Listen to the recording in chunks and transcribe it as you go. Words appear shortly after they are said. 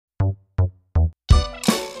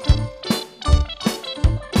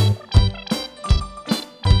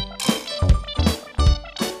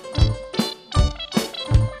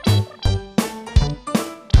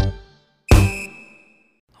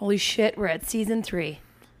Holy shit, we're at season 3.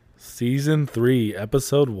 Season 3,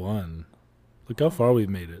 episode 1. Look how far we've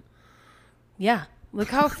made it. Yeah, look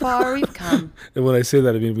how far we've come. And when I say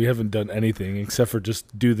that, I mean we haven't done anything except for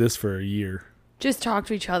just do this for a year. Just talk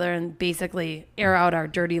to each other and basically air out our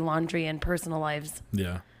dirty laundry and personal lives.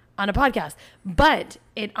 Yeah. On a podcast. But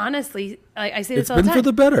it honestly, I say this all the time. It's been for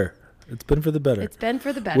the better. It's been for the better. It's been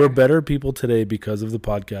for the better. We're better people today because of the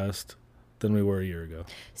podcast than we were a year ago.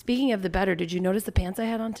 Speaking of the better, did you notice the pants I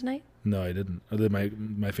had on tonight? No, I didn't. Are they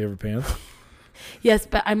my favorite pants? Yes,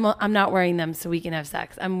 but I'm not wearing them so we can have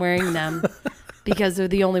sex. I'm wearing them because they're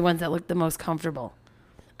the only ones that look the most comfortable.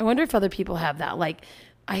 I wonder if other people have that. Like,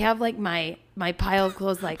 I have like my pile of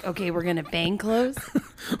clothes, like, okay, we're going to bang clothes.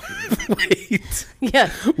 Wait. Yeah.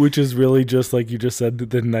 Which is really just like you just said,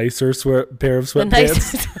 the nicer pair of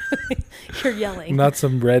sweatpants. You're yelling. Not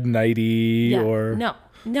some red nightie or...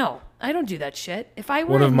 No, I don't do that shit. If I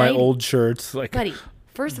wear one of my nightie, old shirts. Like, buddy,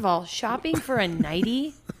 first of all, shopping for a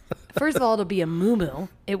nightie, first of all, it'll be a muumuu.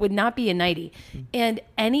 It would not be a nightie. And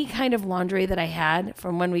any kind of lingerie that I had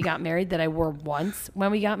from when we got married that I wore once when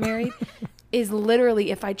we got married is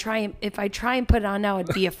literally, if I try and put it on now,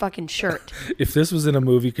 it'd be a fucking shirt. If this was in a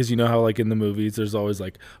movie, because you know how like in the movies, there's always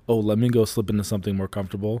like, oh, let me go slip into something more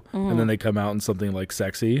comfortable. And then they come out in something like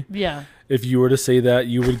sexy. Yeah. If you were to say that,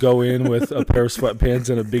 you would go in with a pair of sweatpants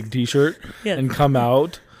and a big t-shirt and come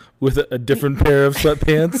out with a different pair of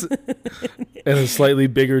sweatpants and a slightly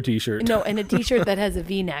bigger t-shirt. No, and a t-shirt that has a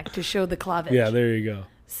V-neck to show the cleavage. Yeah, there you go.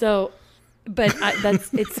 So, but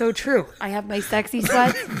it's so true. I have my sexy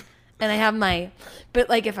sweats. And I have but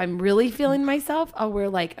like if I'm really feeling myself, I'll wear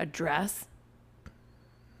like a dress.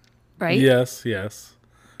 Right? Yes.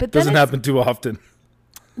 But doesn't happen too often.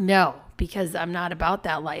 No, because I'm not about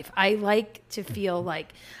that life. I like to feel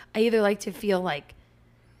like, I either like to feel like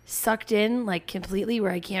sucked in like completely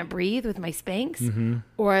where I can't breathe with my Spanx,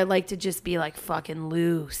 or I like to just be like fucking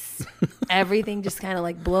loose. Everything just kind of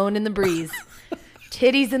like blowing in the breeze.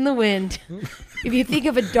 Titties in the wind. If you think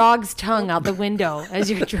of a dog's tongue out the window as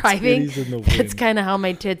you're driving, that's kind of how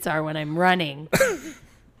my tits are when I'm running.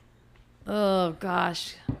 Oh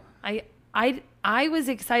gosh. I was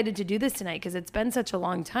excited to do this tonight because it's been such a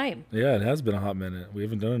long time. Yeah, it has been a hot minute. We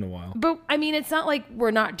haven't done it in a while. But I mean, it's not like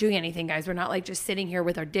we're not doing anything, guys. We're not like just sitting here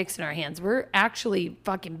with our dicks in our hands. We're actually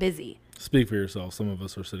fucking busy. Speak for yourself. Some of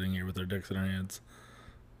us are sitting here with our dicks in our hands.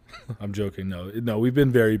 I'm joking. No, we've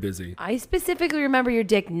been very busy. I specifically remember your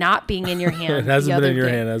dick not being in your hand. It hasn't been in your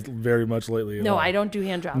hand as very much lately. No, I don't do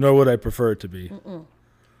hand jobs. Nor would I prefer it to be.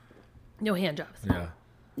 No hand jobs. Yeah.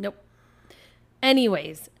 Nope.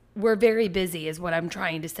 Anyways, we're very busy is what I'm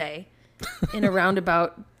trying to say in a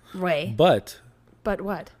roundabout way. But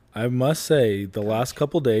what? I must say the last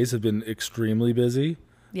couple days have been extremely busy.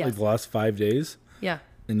 Yes. Like the last 5 days. Yeah.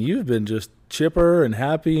 And you've been just chipper and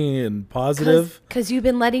happy and positive. Because you've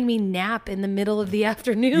been letting me nap in the middle of the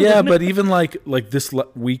afternoon. Yeah, but even like this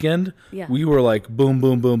weekend, we were like boom,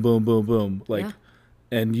 boom, boom, boom, boom, boom. Like,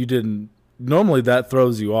 and you didn't. Normally that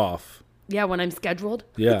throws you off. Yeah, when I'm scheduled.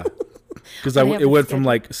 Yeah. Because it went from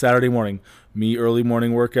like Saturday morning, me early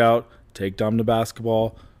morning workout, take Dom to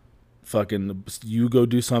basketball, fucking you go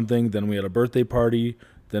do something. Then we had a birthday party.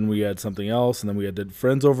 Then we had something else. And then we had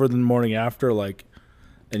friends over the morning after. Like,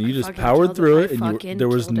 and you just powered through it. And there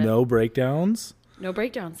was no breakdowns. No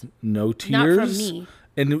breakdowns. No tears. Not from me.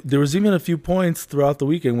 And there was even a few points throughout the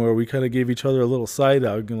weekend where we kind of gave each other a little side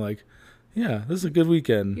out and like, yeah, this is a good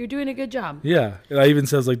weekend. You're doing a good job. Yeah. And I even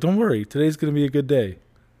says like, don't worry, today's going to be a good day.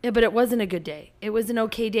 Yeah, but it wasn't a good day. It was an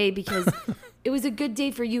okay day because it was a good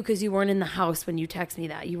day for you because you weren't in the house when you text me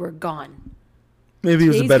that. You were gone. Maybe it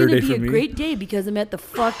was a better day for me. Today's going to be a great day because I'm at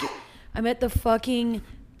the fucking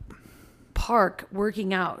park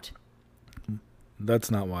working out. That's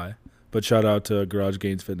not why. But shout out to Garage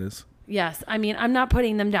Gains Fitness. Yes. I mean, I'm not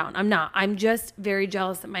putting them down. I'm not. I'm just very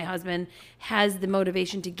jealous that my husband has the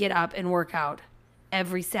motivation to get up and work out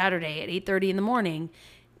every Saturday at 8:30 in the morning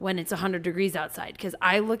when it's 100 degrees outside. Because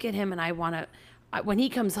I look at him and I want to, when he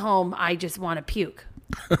comes home, I just want to puke.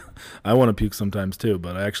 I want to puke sometimes too,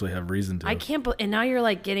 but I actually have reason to. I can't, and now you're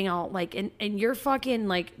like getting all like, and you're fucking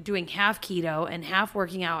like doing half keto and half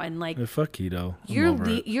working out and like. Fuck keto.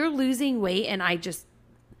 You're losing weight and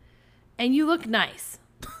and you look nice.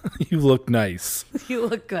 You look nice. You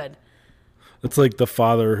look good. It's like the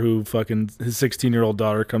father who fucking his 16-year-old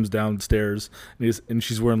daughter comes downstairs and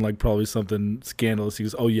she's wearing like probably something scandalous. He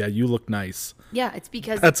goes, "Oh yeah, you look nice." Yeah, it's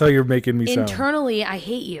because that's how you're making me sound. Internally, I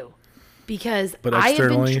hate you because I have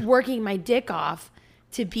been working my dick off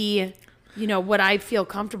to be, what I feel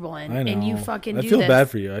comfortable in, I know. And you fucking do this. I feel this. bad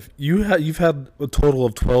for you. You've had a total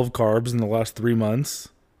of 12 carbs in the last 3 months.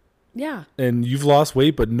 Yeah. And you've lost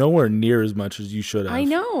weight, but nowhere near as much as you should have. I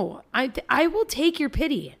know. I will take your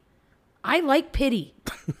pity. I like pity.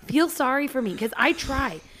 Feel sorry for me because I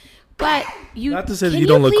try. But you not to say that you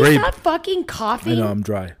don't look great. Stop fucking coughing. I know I'm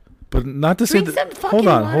dry. But not to Drink say that. some fucking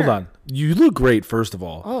Hold on. You look great, first of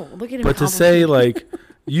all. Oh, look at him. But to say like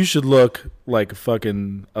you should look like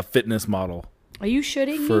a fitness model. Are you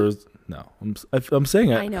shitting me? No, I'm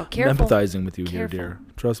saying I know. I'm Careful. empathizing with you here, Careful. dear.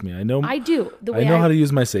 Trust me, I know. I do. I know how to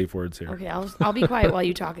use my safe words here. Okay, I'll be quiet while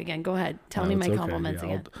you talk again. Go ahead. Tell me my compliments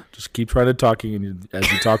again. I'll just keep trying to talking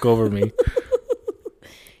as you talk over me.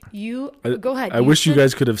 Go ahead. I wish you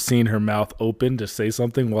guys could have seen her mouth open to say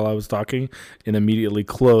something while I was talking and immediately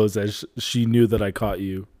close as she knew that I caught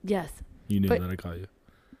you. Yes. You knew that I caught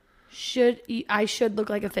you. I should look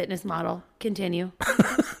like a fitness model. Continue.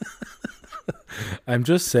 I'm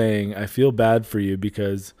just saying I feel bad for you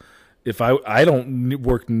because if I don't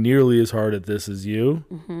work nearly as hard at this as you,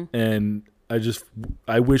 and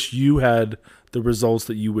I wish you had the results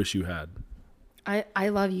that you wish you had. I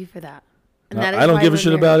love you for that. And I don't give a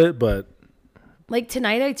shit about it, but like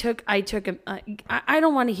tonight I took I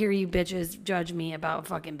don't want to hear you bitches judge me about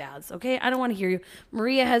fucking baths, okay? I don't want to hear you.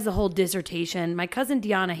 Maria has a whole dissertation. My cousin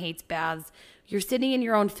Deanna hates baths. You're sitting in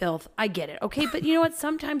your own filth. I get it, okay? But you know what?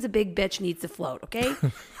 Sometimes a big bitch needs to float, okay?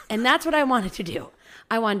 And that's what I wanted to do.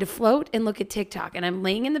 I wanted to float and look at TikTok. And I'm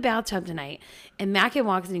laying in the bathtub tonight, and Mackin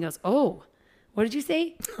walks in and he goes, "Oh, what did you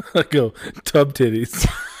say?" I go, "Tub titties."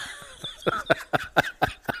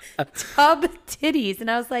 Tub titties. And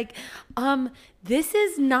I was like, this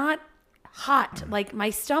is not hot. Like my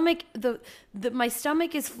stomach, my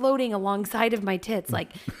stomach is floating alongside of my tits.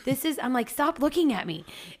 Like I'm like, stop looking at me.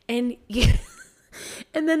 And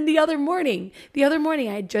and then the other morning,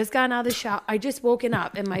 I had just gotten out of the shower. I just woken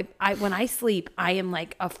up, and when I sleep, I am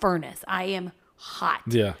like a furnace. I am hot.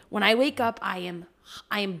 Yeah. When I wake up, I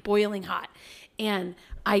am boiling hot. And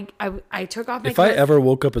I took off my If clothes. I ever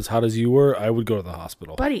woke up as hot as you were, I would go to the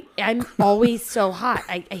hospital. Buddy, I'm always so hot.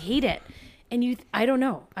 I hate it. And I don't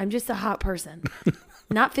know. I'm just a hot person.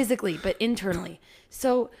 Not physically, but internally.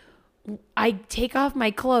 So I take off my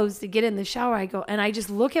clothes to get in the shower. I go, and I just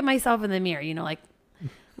look at myself in the mirror,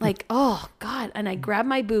 like, oh God. And I grab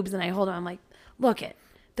my boobs and I hold them. I'm like, look it.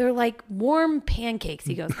 They're like warm pancakes.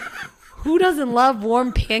 He goes, who doesn't love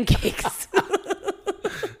warm pancakes?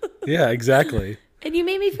 Yeah, exactly. And you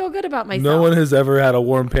made me feel good about myself. No one has ever had a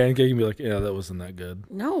warm pancake and be like, yeah, that wasn't that good.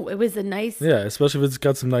 No, it was a nice. Yeah, especially if it's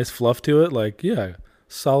got some nice fluff to it. Like, yeah,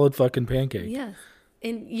 solid fucking pancake. Yes.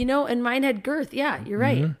 And, and mine had girth. Yeah, you're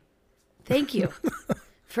right. Mm-hmm. Thank you.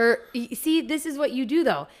 See, this is what you do,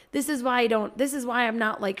 though. This is why I'm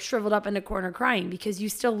not like shriveled up in a corner crying, because you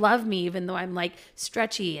still love me, even though I'm like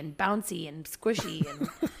stretchy and bouncy and squishy and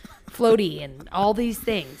floaty and all these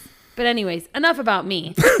things. But anyways, enough about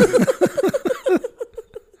me.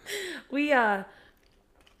 We've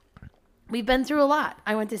been through a lot.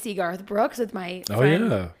 I went to see Garth Brooks with my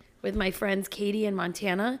with my friends Katie in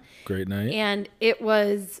Montana. Great night. And it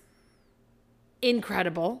was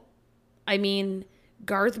incredible. I mean,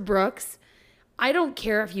 Garth Brooks, I don't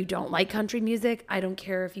care if you don't like country music. I don't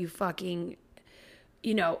care if you fucking,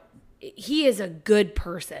 he is a good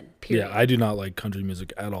person, period. Yeah, I do not like country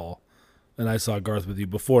music at all. And I saw Garth with you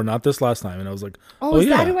before, not this last time. And I was like, is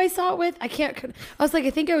that who I saw it with? I was like, I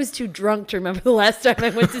think I was too drunk to remember the last time I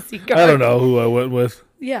went to see Garth. I don't know who I went with.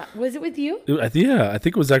 Yeah. Was it with you? I think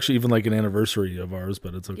it was actually even like an anniversary of ours,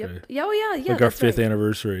 but it's okay. Yep. Oh, yeah. Like our 5th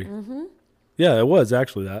anniversary. Mm-hmm. Yeah, it was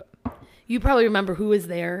actually that. You probably remember who was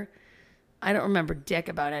there. I don't remember dick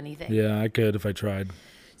about anything. Yeah, I could if I tried.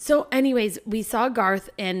 So anyways, we saw Garth,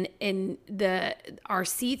 and our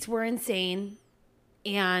seats were insane.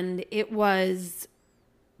 And it was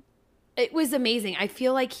amazing. I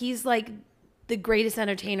feel like he's like the greatest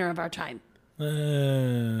entertainer of our time.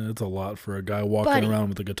 It's a lot for a guy walking around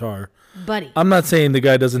with a guitar. Buddy. I'm not saying the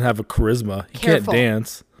guy doesn't have a charisma. He can't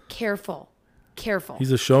dance. Careful.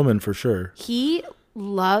 He's a showman for sure. He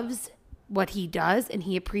loves what he does, and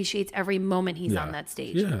he appreciates every moment he's on that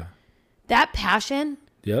stage. Yeah. That passion.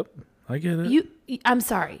 Yep. I get it. I'm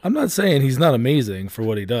sorry. I'm not saying he's not amazing for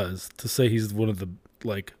what he does. To say he's one of the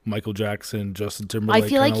like Michael Jackson, Justin Timberlake. I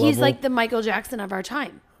feel like he's like the Michael Jackson of our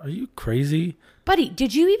time. Are you crazy? Buddy,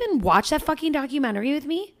 did you even watch that fucking documentary with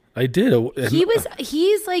me? I did.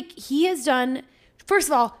 He has done, first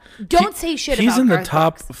of all, don't say shit about Garth Brooks. He's in the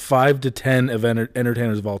top 5 to 10 of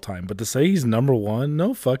entertainers of all time. But to say he's number one,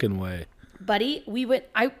 no fucking way. Buddy, we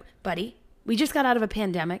just got out of a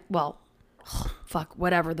pandemic. Well,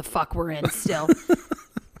 whatever the fuck we're in still.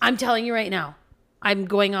 I'm telling you right now, I'm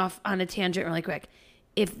going off on a tangent really quick.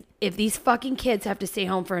 if these fucking kids have to stay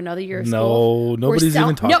home for another year of school. No, nobody's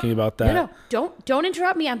even talking about that. No, don't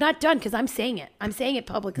interrupt me. I'm not done because I'm saying it. I'm saying it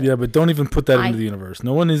publicly. Yeah, but don't even put that into the universe.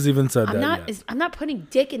 No one has even said yet. I'm not putting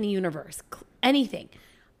dick in the universe. Anything.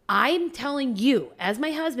 I'm telling you, as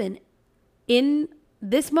my husband, in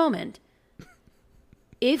this moment,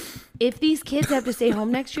 if these kids have to stay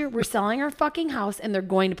home next year, we're selling our fucking house and they're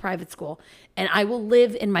going to private school. And I will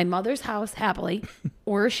live in my mother's house happily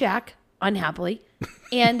or a shack unhappily.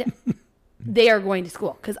 And they are going to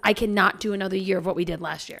school because I cannot do another year of what we did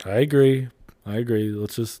last year. I agree.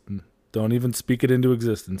 Let's just don't even speak it into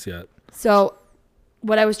existence yet. So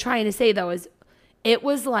what I was trying to say, though, is it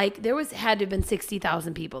was like had to have been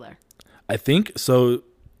 60,000 people there. I think so.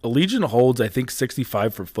 Allegiant holds, I think,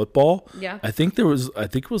 65 for football. Yeah. I think it was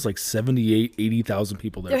like 78, 80,000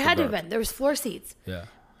 people there. There had to have been. There was floor seats. Yeah.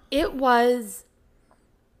 It was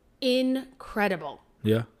incredible.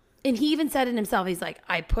 Yeah. And he even said it himself. He's like,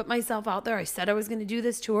 I put myself out there. I said I was going to do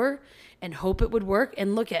this tour and hope it would work.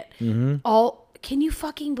 And look at can you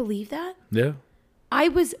fucking believe that? Yeah.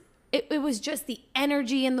 It was just the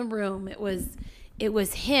energy in the room. It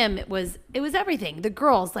was him. It was everything. The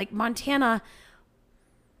girls, like Montana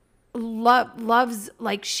loves,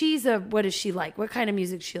 like, what is she like? What kind of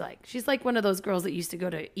music she like? She's like one of those girls that used to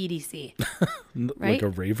go to EDC. Right? Like a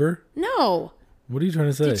raver? No. What are you trying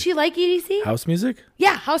to say? Did she like EDC? House music?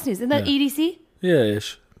 Yeah, house music. Isn't that EDC? Yeah,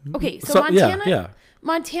 ish. Okay, so Montana. Yeah.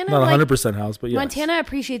 Montana. Not 100% house, but yeah. Montana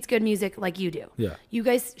appreciates good music like you do. Yeah. You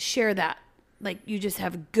guys share that. Like, you just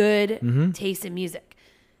have good taste in music.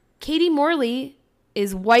 Katie Morley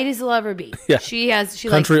is white as he'll ever be. Yeah. She country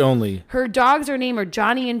likes, only. Her dogs are named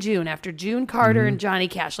Johnny and June after June Carter and Johnny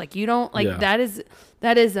Cash. Like, you don't like that is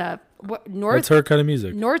a That's her kind of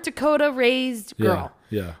music. North Dakota raised girl.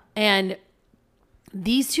 Yeah. And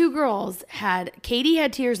these two girls Katie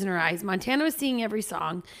had tears in her eyes. Montana was singing every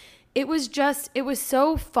song. It was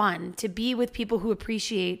so fun to be with people who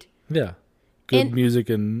appreciate good music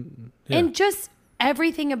and just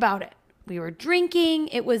everything about it. We were drinking.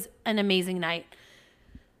 It was an amazing night.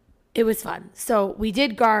 It was fun. So we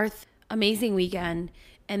did Garth, amazing weekend.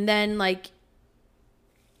 And then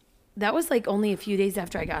that was only a few days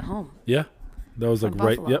after I got home. Yeah. That was right.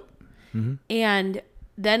 Buffalo. Yep. Mm-hmm. And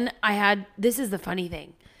then this is the funny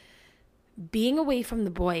thing. Being away from the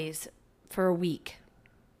boys for a week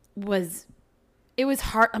it was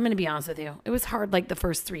hard. I'm going to be honest with you. It was hard the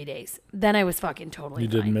first 3 days. Then I was fucking totally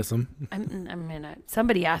fine. Didn't miss them?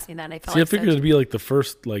 Somebody asked me that and I felt I figured it'd be the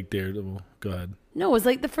first Daredevil. Go ahead. No, it was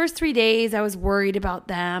the first 3 days I was worried about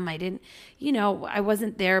them. I didn't, I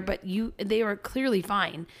wasn't there, but they were clearly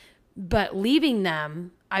fine. But leaving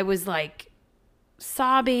them, I was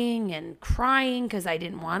sobbing and crying because I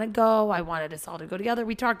didn't want to go. I wanted us all to go together.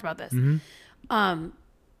 We talked about this. Mm-hmm.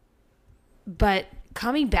 But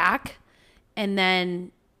coming back and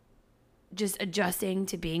then just adjusting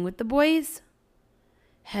to being with the boys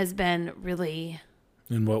has been really...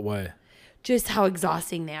 In what way? Just how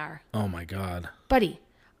exhausting they are. Oh my God. Buddy,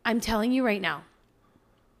 I'm telling you right now,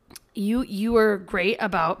 you were great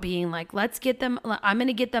about being let's get them. I'm going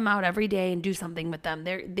to get them out every day and do something with them.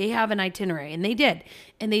 They have an itinerary, and they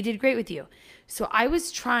did great with you. So I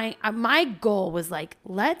was trying, my goal was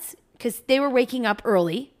because they were waking up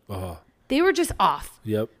early. They were just off.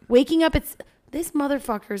 Yep. Waking up this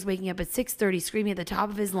motherfucker's waking up at 6:30 screaming at the top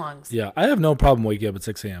of his lungs. Yeah, I have no problem waking up at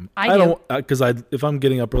 6 a.m. I don't, because if I'm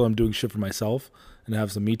getting up early, I'm doing shit for myself and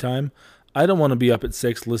have some me time. I don't want to be up at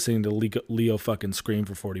 6 listening to Leo fucking scream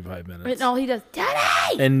for 45 minutes. And all he does,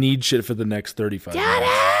 Daddy! And need shit for the next 35 Daddy!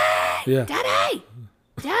 minutes. Yeah. Daddy!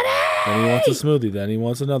 Daddy! Then he wants a smoothie. Then he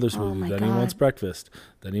wants another smoothie. Then God. He wants breakfast.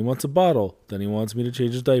 Then he wants a bottle. Then he wants me to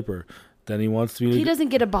change his diaper. Then he wants me to... He doesn't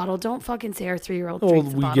get a bottle. Don't fucking say our 3-year-old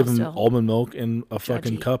drinks a bottle. We give him still. almond milk in a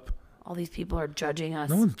fucking cup. All these people are judging us.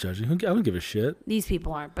 No one's judging. I don't give a shit. These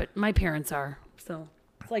people aren't, but my parents are. So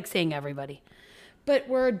it's like saying everybody. But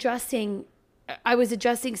we're adjusting. I was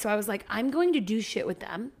adjusting, so I was like, I'm going to do shit with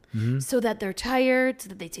them so that they're tired, so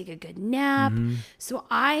that they take a good nap. So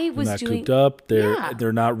I was doing... cooped up.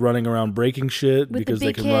 They're not running around breaking shit with because the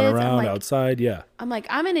they can kids, run around outside. Yeah. I'm like,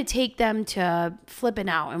 I'm going to take them to Flippin'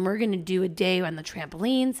 Out, and we're going to do a day on the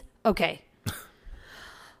trampolines. Okay.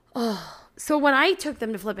 So when I took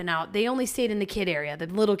them to Flippin' Out, they only stayed in the kid area, the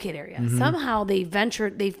little kid area. Somehow they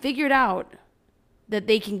figured out that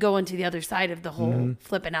they can go into the other side of the whole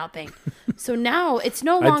Flippin' Out thing. So now it's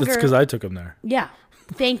no longer... That's because I took them there. Yeah.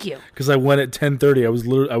 Thank you. Because I went at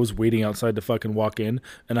 10:30. I was waiting outside to fucking walk in,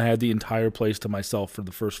 and I had the entire place to myself for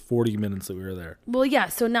the first 40 minutes that we were there. Well, yeah.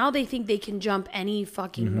 So now they think they can jump any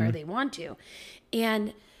fucking where they want to.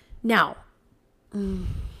 And now,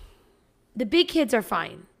 The big kids are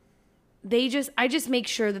fine. I just make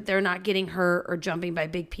sure that they're not getting hurt or jumping by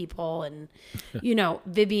big people. And,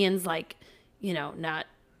 Vivian's like, not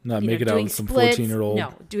make it out with some 14-year-old.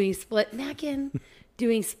 No, doing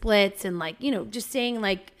doing splits and like, just staying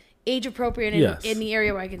like age appropriate in the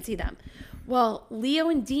area where I can see them. Well, Leo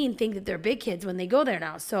and Dean think that they're big kids when they go there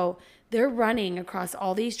now. So they're running across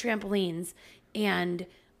all these trampolines, and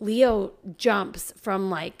Leo jumps from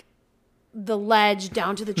like the ledge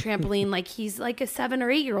down to the trampoline like he's like a 7 or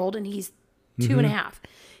 8-year-old, and he's 2.5.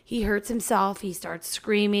 He hurts himself. He starts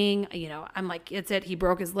screaming. I'm like, it's it. He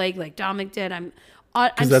broke his leg like Dominic did.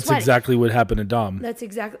 Because that's sweating. Exactly what happened to Dom.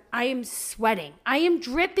 I am sweating. I am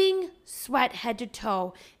dripping sweat head to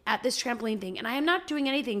toe at this trampoline thing, and I am not doing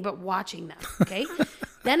anything but watching them. Okay.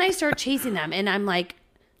 Then I start chasing them, and I'm like,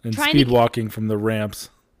 speed walking from the ramps.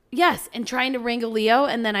 Yes, and trying to wrangle Leo,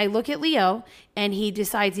 and then I look at Leo, and he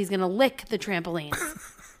decides he's gonna lick the trampoline.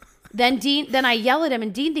 Then I yell at him,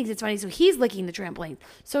 and Dean thinks it's funny, so he's licking the trampoline.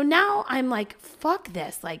 So now I'm like, fuck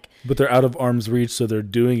this, like. But they're out of arm's reach, so they're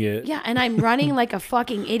doing it. Yeah, and I'm running like a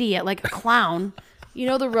fucking idiot, like a clown.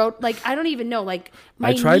 The road, like I don't even know, like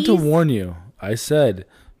I tried to warn you. I said,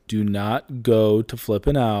 do not go to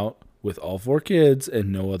flipping out with all 4 kids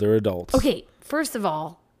and no other adults. Okay, first of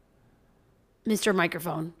all, Mr.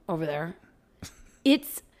 Microphone over there.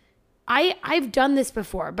 I've done this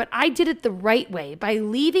before, but I did it the right way by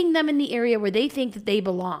leaving them in the area where they think that they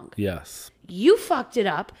belong. Yes. You fucked it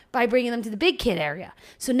up by bringing them to the big kid area.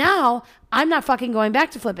 So now I'm not fucking going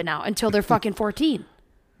back to flipping out until they're fucking 14.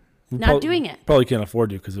 Doing it. Probably can't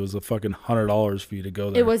afford to because it was a fucking $100 for you to go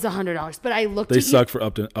there. It was $100, but I looked. They suck for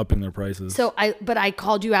upping their prices. So I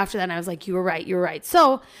called you after that, and I was like, you were right.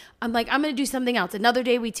 So I'm like, I'm gonna do something else. Another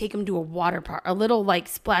day we take them to a water park, a little like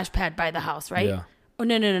splash pad by the house, right? Yeah. Oh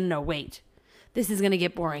no, wait. This is going to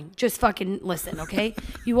get boring. Just fucking listen, okay?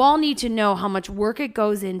 You all need to know how much work it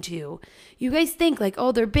goes into. You guys think like,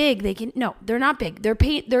 oh, they're big. No, they're not big.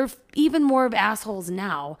 They're even more of assholes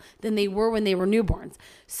now than they were when they were newborns.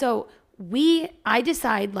 So I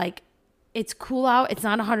decide like, it's cool out. It's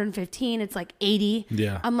not 115. It's like 80.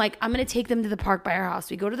 Yeah. I'm like, I'm going to take them to the park by our house.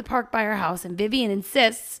 We go to the park by our house, and Vivian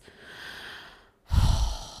insists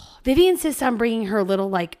on bringing her little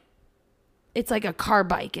like, it's like a car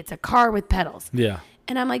bike. It's a car with pedals. Yeah.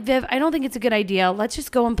 And I'm like, Viv, I don't think it's a good idea. Let's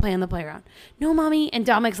just go and play on the playground. No, mommy. And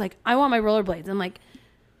Dominic's like, I want my rollerblades. I'm like,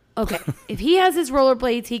 okay, if he has his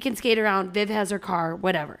rollerblades, he can skate around. Viv has her car,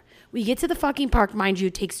 whatever. We get to the fucking park. Mind you,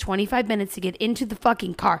 it takes 25 minutes to get into the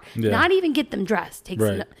fucking car. Yeah. Not even get them dressed.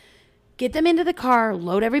 Get them into the car,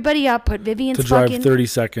 load everybody up, put Vivian's to drive 30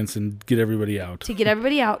 seconds and get everybody out. Get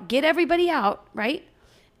everybody out, right?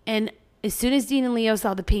 And as soon as Dean and Leo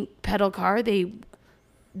saw the pink pedal car,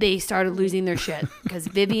 they started losing their shit because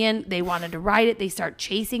Vivian, they wanted to ride it. They start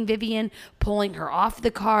chasing Vivian, pulling her off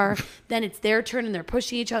the car. Then it's their turn and they're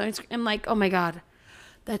pushing each other. I'm like, oh my God,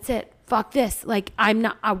 that's it. Fuck this. Like, I'm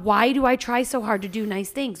not, why do I try so hard to do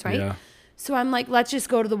nice things, right? Yeah. So I'm like, let's just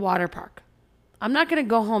go to the water park. I'm not going to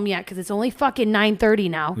go home yet because it's only fucking 9:30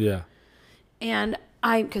 now. Yeah. And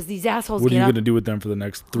because these assholes what are you going to do with them for the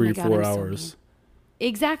next 3 or 4 hours?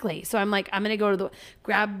 Exactly. So I'm like, I'm going to go to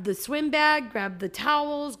grab the swim bag, grab the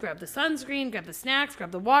towels, grab the sunscreen, grab the snacks, grab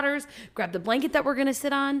the waters, grab the blanket that we're going to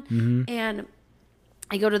sit on. Mm-hmm. And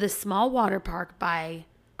I go to this small water park by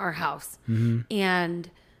our house. Mm-hmm. And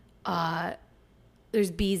there's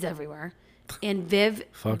bees everywhere. And Viv.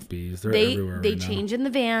 Fuck bees. They're everywhere. They change in the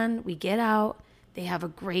van. We get out. They have a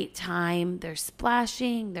great time. They're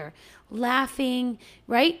splashing. They're laughing.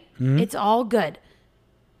 Right? Mm-hmm. It's all good.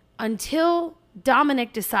 Until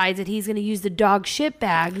Dominic decides that he's going to use the dog shit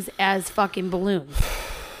bags as fucking balloons.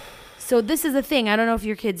 So this is the thing. I don't know if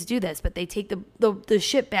your kids do this, but they take the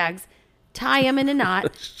shit bags, tie them in a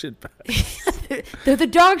knot. Shit bags. They're the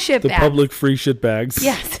dog shit bags. The public free shit bags.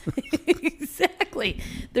 Yes. Exactly.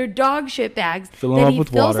 They're dog shit bags. Fill them up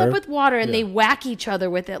with water. Fills up with water and they whack each other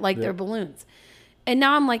with it like they're balloons. And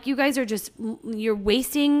now I'm like, you guys are just, you're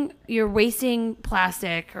wasting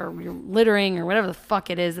plastic, or you're littering, or whatever the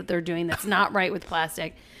fuck it is that they're doing that's not right with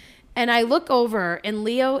plastic. And I look over and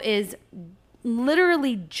Leo is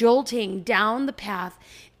literally jolting down the path,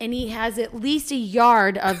 and he has at least a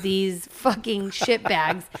yard of these fucking shit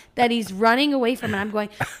bags that he's running away from. And I'm going,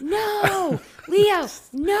 no, Leo,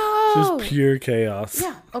 no. Just pure chaos.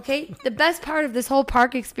 Yeah. Okay. The best part of this whole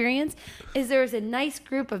park experience is there's a nice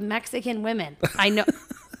group of Mexican women. I know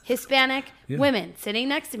Hispanic women sitting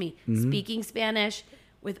next to me, speaking Spanish,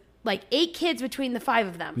 with like 8 kids between the 5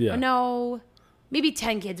 of them. Yeah. No, maybe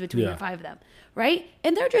 10 kids between the 5 of them. Right?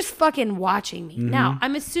 And they're just fucking watching me. Now,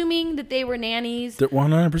 I'm assuming that they were nannies. They're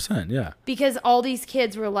 100%, yeah. Because all these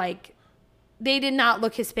kids were like they did not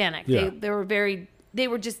look Hispanic. Yeah. They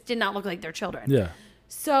were just did not look like their children. Yeah.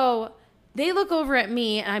 So they look over at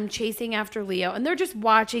me and I'm chasing after Leo and they're just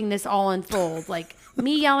watching this all unfold. Like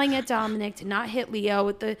me yelling at Dominic to not hit Leo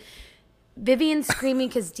with the Vivian screaming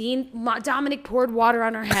because Dominic poured water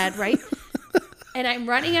on her head, right? And I'm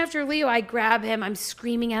running after Leo. I grab him. I'm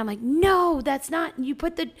screaming at him like, no, that's not, you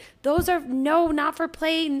put those are, no, not for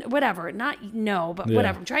play, whatever. Not, no, but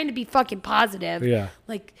whatever. I'm trying to be fucking positive. Yeah.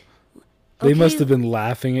 Like, they must have been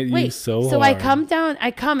laughing at you so hard. So I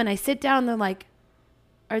come and I sit down. They're like,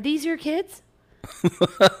 are these your kids?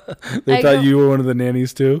 They thought you were one of the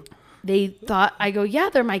nannies too? They thought, I go, yeah,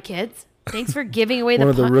 they're my kids. Thanks for giving away one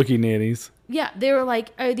of the rookie nannies. Yeah. They were like,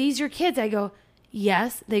 are these your kids? I go,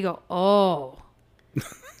 yes. They go, oh.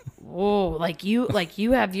 Whoa, like you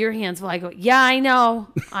have your hands full. I go, yeah, I know.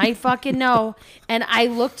 I fucking know. And I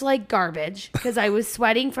looked like garbage because I was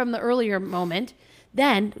sweating from the earlier moment.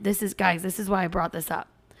 Then, this is why I brought this up.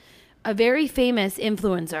 A very famous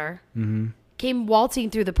influencer came waltzing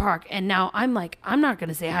through the park. And now I'm like, I'm not going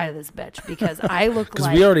to say hi to this bitch because I look like...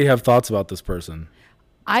 Because we already have thoughts about this person.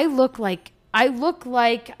 I look like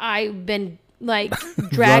I've been like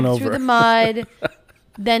dragged through the mud.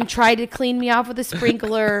 Then tried to clean me off with a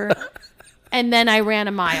sprinkler, and then I ran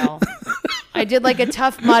a mile. I did like a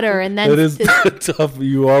Tough Mudder, and then that is tough.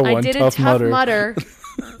 You are one. I did tough a Tough Mudder,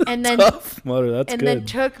 and then Tough Mudder. That's and good. then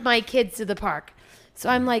took my kids to the park. So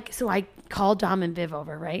I'm like, so I called Dom and Viv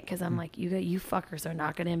over, right? Because I'm like, you fuckers are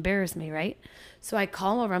not going to embarrass me, right? So I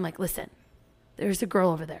call them over. I'm like, listen, there's a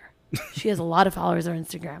girl over there. She has a lot of followers on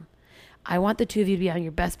Instagram. I want the two of you to be on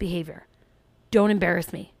your best behavior. Don't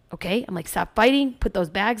embarrass me. Okay, I'm like, stop fighting. Put those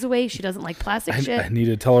bags away. She doesn't like plastic shit. I need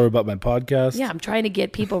to tell her about my podcast. Yeah, I'm trying to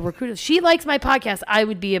get people recruited. She likes my podcast. We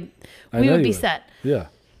would be set. Yeah.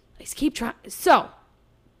 I just keep trying. So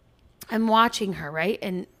I'm watching her, right?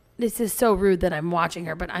 And this is so rude that I'm watching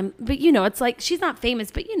her, but it's like she's not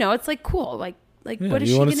famous, but it's like cool. Like what is she going to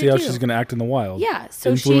do? You want to see how she's going to act in the wild. Yeah.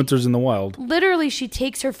 So influencers in the wild. Literally, she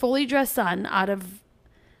takes her fully dressed son out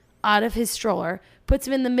of his stroller, puts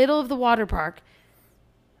him in the middle of the water park.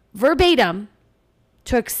 Verbatim,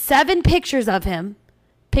 took 7 pictures of him,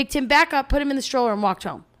 picked him back up, put him in the stroller, and walked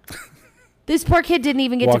home. This poor kid didn't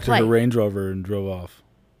even get to play. Walked in her Range Rover and drove off.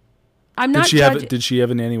 I'm not. Did she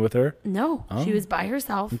have a nanny with her? No, she was by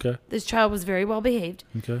herself. Okay. This child was very well behaved.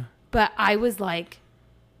 Okay. But I was like,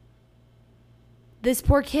 this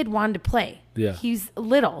poor kid wanted to play. Yeah. He's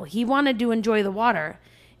little. He wanted to enjoy the water,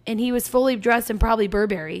 and he was fully dressed in probably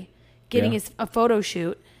Burberry, getting a photo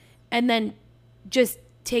shoot, and then just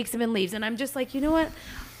takes him and leaves. And I'm just like, you know what?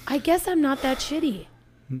 I guess I'm not that shitty.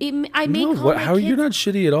 How are you not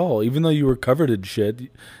shitty at all? Even though you were covered in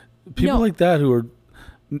shit, people like that who are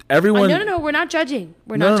everyone. No. We're not judging.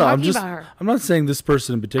 We're not talking about her. I'm not saying this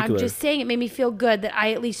person in particular. I'm just saying it made me feel good that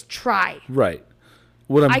I at least try. Right.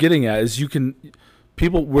 What I'm getting at is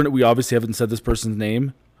we obviously haven't said this person's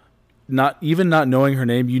name. Not knowing her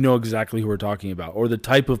name, you know exactly who we're talking about or the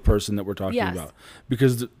type of person that we're talking about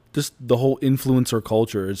because. The whole influencer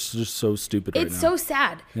culture is just so stupid right now. It's so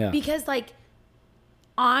sad because like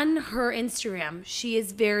on her Instagram, she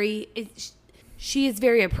is very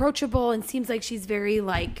approachable and seems like she's very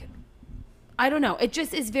like, I don't know. It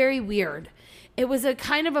just is very weird. It was a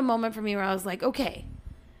kind of a moment for me where I was like, okay,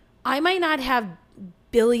 I might not have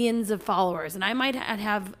billions of followers and I might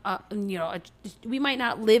have, we might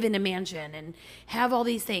not live in a mansion and have all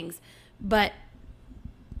these things, but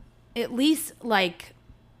at least like,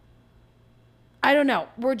 I don't know.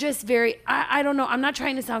 We're just very. I don't know. I'm not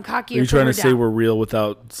trying to sound cocky. Are you trying to say we're real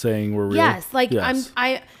without saying we're real? Yes. Like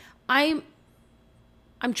I'm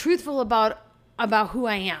truthful about who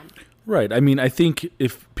I am. Right. I mean, I think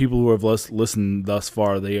if people who have listened thus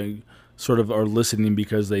far, they sort of are listening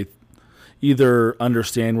because they either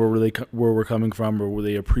understand where we're coming from, or where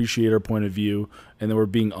they appreciate our point of view, and then we're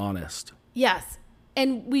being honest. Yes.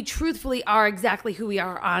 And we truthfully are exactly who we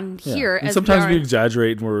are on here. And sometimes we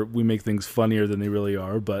exaggerate and we make things funnier than they really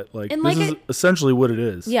are. But this is essentially what it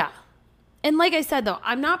is. Yeah. And like I said, though,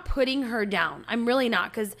 I'm not putting her down. I'm really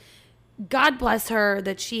not. Because God bless her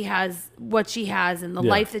that she has what she has and the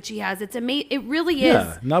life that she has. It's amazing. It really is.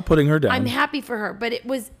 Yeah, not putting her down. I'm happy for her. But it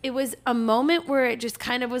was a moment where it just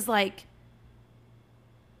kind of was like,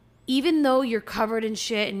 even though you're covered in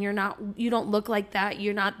shit and you don't look like that,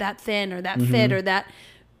 you're not that thin or that fit or that,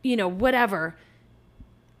 whatever.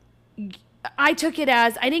 I took it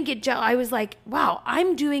as, I didn't get jealous. I was like, wow,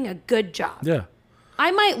 I'm doing a good job. Yeah.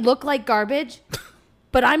 I might look like garbage,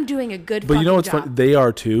 but I'm doing a good But you know what's job. funny? They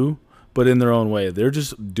are too, but in their own way. They're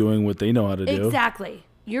just doing what they know how to do. Exactly.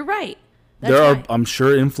 You're right. I'm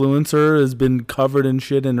sure influencer has been covered in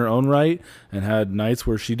shit in her own right and had nights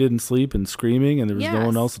where she didn't sleep and screaming and there was no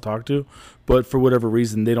one else to talk to. But for whatever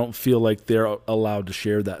reason, they don't feel like they're allowed to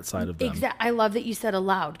share that side of them. Exactly. I love that you said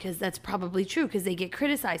allowed because that's probably true because they get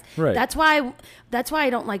criticized. Right. That's why I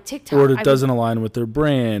don't like TikTok. Or it doesn't align with their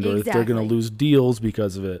brand or if they're going to lose deals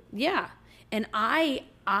because of it. Yeah. And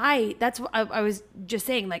that's what I was just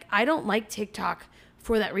saying. Like, I don't like TikTok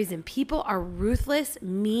for that reason. People are ruthless,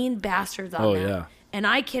 mean bastards on there. Yeah. And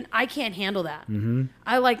I can't handle that. Mm-hmm.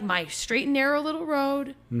 I like my straight and narrow little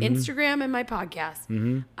road, Instagram and my podcast.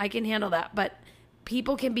 Mm-hmm. I can handle that. But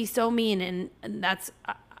people can be so mean and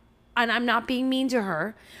I'm not being mean to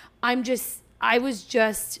her. I was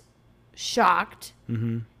just shocked.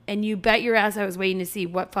 Mm-hmm. And you bet your ass I was waiting to see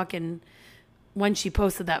when she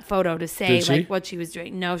posted that photo to say like what she was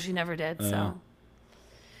doing. No, she never did. So.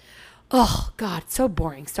 Oh, God, so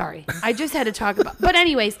boring. Sorry. I just had to talk about... But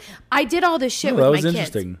anyways, I did all this shit with my kids. That was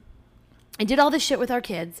interesting. I did all this shit with our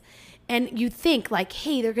kids. And you think, like,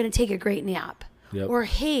 hey, they're going to take a great nap. Yep. Or,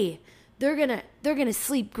 hey, they're gonna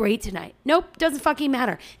sleep great tonight. Nope, doesn't fucking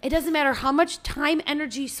matter. It doesn't matter how much time,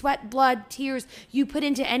 energy, sweat, blood, tears you put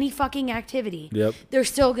into any fucking activity. Yep. They're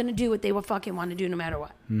still going to do what they will fucking want to do no matter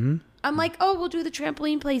what. Mm-hmm. I'm like, oh, we'll do the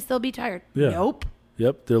trampoline place. They'll be tired. Yeah. Nope.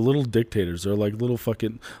 Yep, they're little dictators. They're like little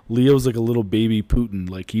fucking... Leo's like a little baby Putin.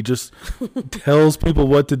 Like, he just tells people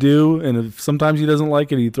what to do, and if sometimes he doesn't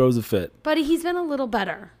like it, he throws a fit. But he's been a little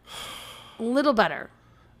better. A little better.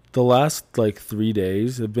 The last, 3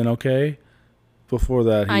 days have been okay. Before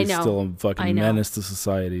that, he's still a fucking menace to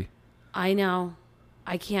society. I know.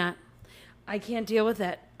 I can't deal with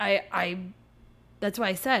it. That's why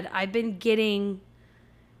I said, I've been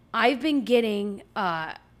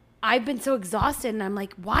so exhausted and I'm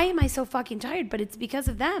like, why am I so fucking tired? But it's because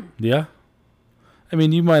of them. Yeah. I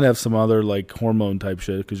mean, you might have some other hormone type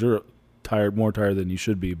shit because you're more tired than you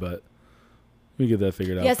should be, but we get that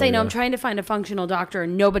figured out. Yes, I know. I'm trying to find a functional doctor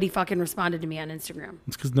and nobody fucking responded to me on Instagram.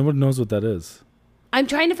 It's because nobody knows what that is. I'm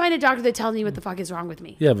trying to find a doctor that tells me what the fuck is wrong with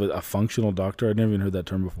me. Yeah, but a functional doctor? I've never even heard that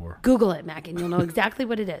term before. Google it, Mac, and you'll know exactly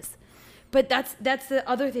what it is. But that's the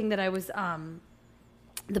other thing that I was...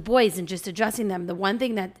 the boys and just addressing them. The one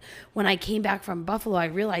thing that when I came back from Buffalo, I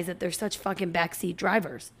realized that they're such fucking backseat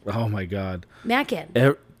drivers. Oh my God.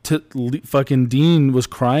 Mackin. Fucking Dean was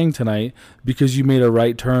crying tonight because you made a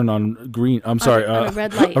right turn on green. I'm sorry. On a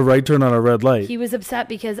red light. A right turn on a red light. He was upset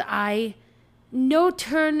because no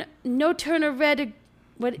turn a red.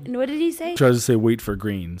 What did he say? He tries to say wait for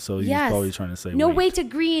green, so he's probably trying to say wait to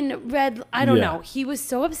green, red. I don't know. He was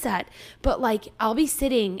so upset. But I'll be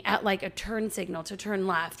sitting at a turn signal to turn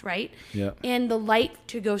left, right? Yeah. And the light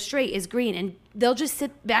to go straight is green, and they'll just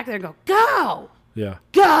sit back there and go, go. Yeah.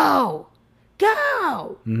 Go.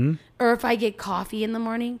 Mm-hmm. Or if I get coffee in the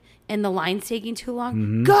morning and the line's taking too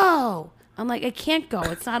long, go. I'm like, I can't go.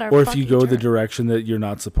 It's not our Or if you go the direction that you're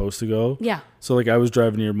not supposed to go. Yeah. So I was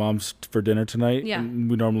driving to your mom's for dinner tonight. Yeah. And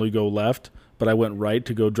we normally go left, but I went right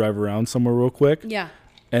to go drive around somewhere real quick. Yeah.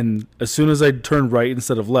 And as soon as I turned right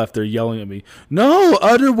instead of left, they're yelling at me, no,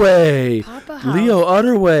 other way. Papa house. Leo,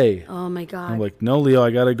 other way. Oh, my God. I'm like, no, Leo,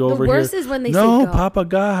 I got to go over here. The worst is when they say go. No, go. Papa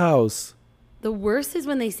ga house. The worst is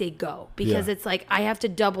when they say go because it's I have to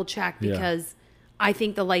double check because I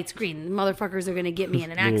think the light's green. The motherfuckers are going to get me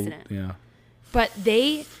in an accident. Yeah. But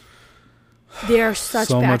they are such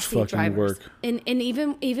so much backseat drivers. Work. And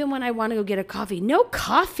even when I want to go get a coffee, no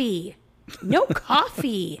coffee.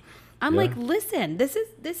 I'm like, listen, this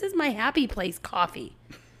is my happy place coffee.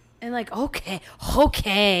 And okay.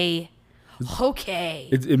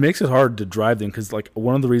 It makes it hard to drive them because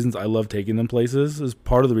one of the reasons I love taking them places is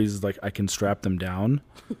part of the reason is I can strap them down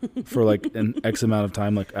for an X amount of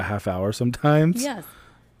time, a half hour sometimes. Yes.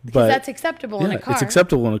 Because that's acceptable in a car. It's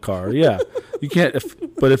acceptable in a car, yeah. You can't,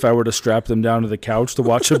 but if I were to strap them down to the couch to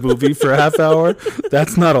watch a movie for a half hour,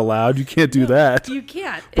 that's not allowed. You can't do that. You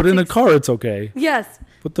can't. But in a car, it's okay. Yes.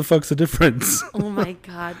 What the fuck's the difference? Oh my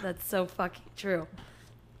God, that's so fucking true.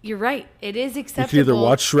 You're right. It is acceptable. You can either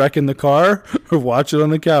watch Shrek in the car or watch it on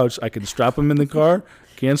the couch. I can strap them in the car.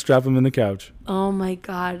 Can't strap them in the couch. Oh my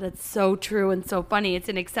God, that's so true and so funny. It's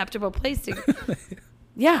an acceptable place to go.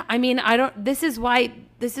 Yeah, I mean, this is why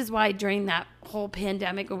during that whole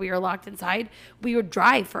pandemic when we were locked inside, we would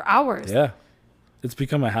drive for hours. Yeah. It's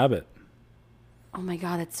become a habit. Oh my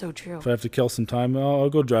God, it's so true. If I have to kill some time, I'll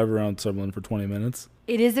go drive around Summerlin for 20 minutes.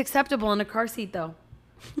 It is acceptable in a car seat though.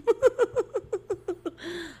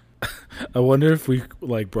 I wonder if we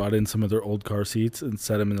brought in some of their old car seats and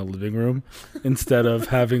set them in the living room instead of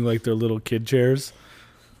having their little kid chairs.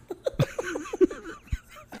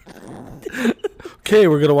 Okay,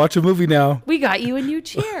 we're going to watch a movie now. We got you a new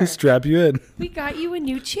chair. Strap you in. We got you a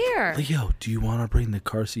new chair. Leo, do you want to bring the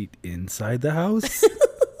car seat inside the house?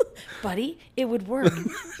 Buddy, it would work.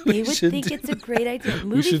 They would think it's a great idea.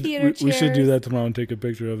 Movie theater chairs. We should do that tomorrow and take a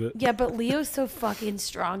picture of it. Yeah, but Leo's so fucking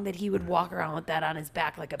strong that he would walk around with that on his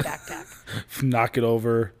back like a backpack. Knock it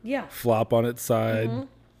over. Yeah. Flop on its side.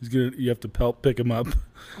 You have to pick him up.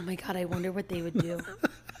 Oh my God, I wonder what they would do.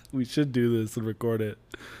 We should do this and record it.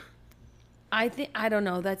 I don't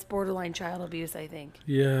know. That's borderline child abuse, I think.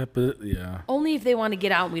 Yeah, but yeah. Only if they want to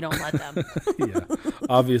get out and we don't let them. Yeah.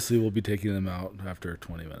 Obviously, we'll be taking them out after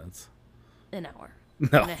 20 minutes. An hour.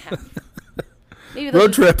 No. And a half. Maybe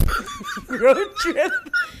Road trip. Road trip.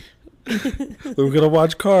 We're going to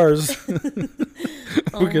watch Cars.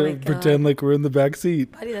 Oh We're going to pretend like we're in the back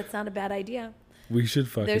seat. Buddy, that's not a bad idea. We should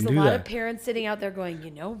fucking do that. There's a lot of parents sitting out there going,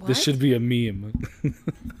 you know what? This should be a meme.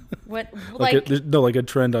 What? like a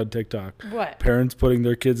trend on TikTok. What? Parents putting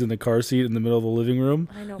their kids in the car seat in the middle of the living room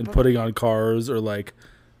and putting on Cars or like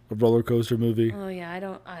a roller coaster movie. Oh yeah, I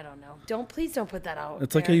don't know. Please don't put that out.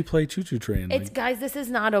 It's like how you play Choo Choo Train. It's guys, this is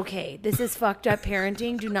not okay. This is fucked up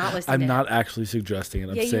parenting. Do not listen. I'm not actually suggesting it.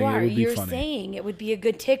 I'm saying it would be You're funny. saying it would be a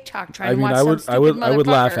good TikTok. I would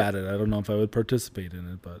laugh at it. I don't know if I would participate in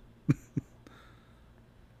it, but.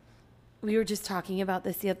 We were just talking about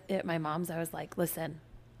this at my mom's. I was like, listen,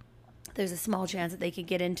 there's a small chance that they could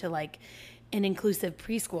get into like an inclusive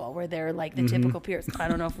preschool where they're like the typical peers. I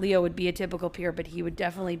don't know if Leo would be a typical peer, but he would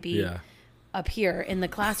definitely be a peer in the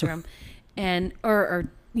classroom. And,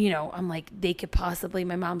 or, you know, I'm like, they could possibly,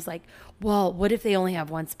 my mom's like, well, what if they only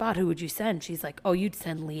have one spot? Who would you send? She's like, oh, you'd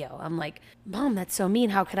send Leo. I'm like, Mom, that's so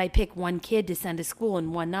mean. How could I pick one kid to send to school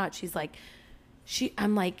and one not? She's like,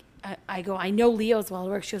 I'm like, I go, I know Leo's well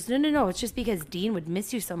at work. She goes, no. It's just because Dean would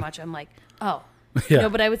miss you so much. I'm like, oh, no,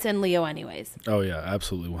 but I would send Leo anyways. Oh yeah,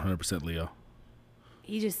 absolutely. 100% Leo.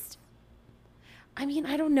 I mean,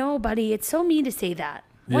 I don't know, buddy. It's so mean to say that.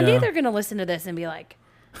 One day they're going to listen to this and be like,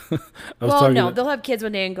 well, no, they'll have kids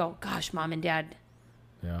one day and go, gosh, Mom and Dad.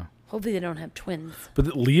 Yeah. Hopefully they don't have twins.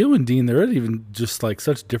 But Leo and Dean, they're at even just like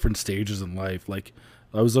such different stages in life. Like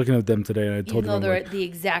I was looking at them today and I told them they're at the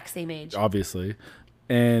exact same age. Obviously.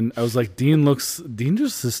 And I was like, Dean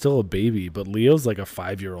just is still a baby, but Leo's like a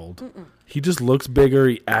 5-year-old. He just looks bigger.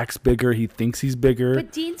 He acts bigger. He thinks he's bigger.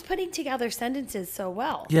 But Dean's putting together sentences so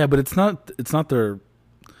well. Yeah, but it's not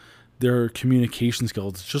their communication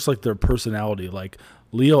skills. It's just like their personality. Like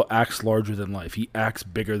Leo acts larger than life. He acts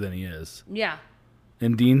bigger than he is. Yeah.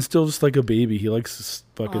 And Dean's still just like a baby. He likes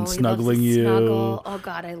fucking snuggling you. Snuggle. Oh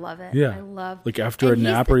God, I love it. Yeah. I love. Like after a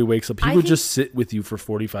nap or he wakes up, he would just sit with you for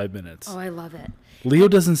 45 minutes. Oh, I love it. Leo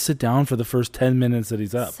doesn't sit down for the first 10 minutes that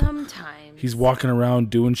he's up. Sometimes. He's walking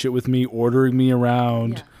around doing shit with me, ordering me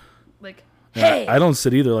around. Yeah. Like, hey. I don't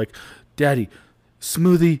sit either. Like, Daddy,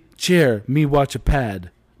 smoothie, chair, me watch a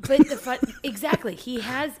pad. But exactly. He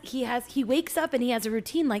wakes up and he has a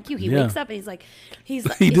routine like you. He wakes up and he's like, he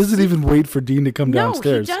doesn't even wait for Dean to come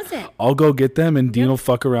downstairs. No, he doesn't. I'll go get them and Dean will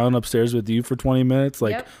fuck around upstairs with you for 20 minutes.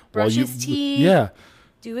 Like, brush his teeth. Yeah.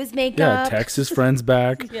 Do his makeup. Yeah. Text his friends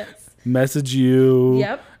back. Yes. Message you.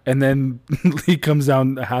 Yep. And then he comes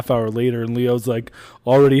down a half hour later and Leo's like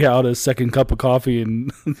already out a second cup of coffee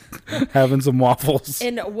and having some waffles.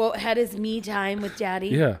 And had his me time with Daddy.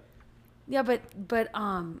 Yeah. Yeah, but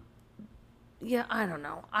yeah, I don't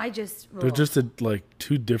know. They're just like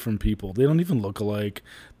two different people. They don't even look alike.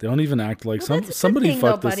 They don't even act like somebody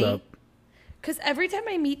fucked this up. Because every time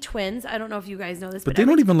I meet twins, I don't know if you guys know this, but they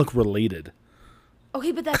don't even look related.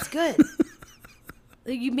 Okay, but that's good.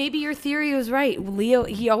 Maybe your theory was right. Leo,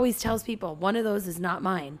 he always tells people one of those is not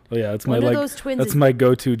mine. Oh yeah, it's that's my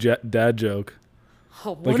go-to dad joke.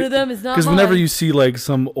 Oh, one of them is not mine. Because whenever you see like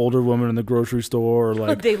some older woman in the grocery store or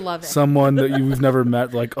like they love it. Someone that you've never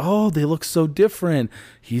met, like, oh, they look so different.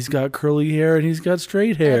 He's got curly hair and he's got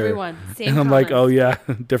straight hair. Everyone, same and I'm comments. like, oh yeah,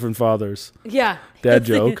 different fathers. Yeah, dad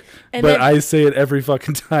joke. But I say it every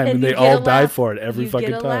fucking time, and they all die for it every fucking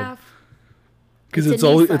time. Laugh. Because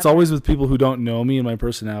it's always with people who don't know me and my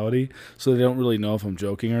personality, so they don't really know if I'm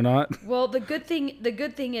joking or not. Well, the good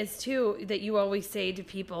thing is too that you always say to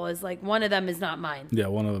people is like one of them is not mine. Yeah,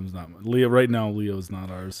 one of them's not mine. Leo right now. Leo's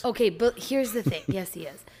not ours. Okay, but here's the thing. Yes, he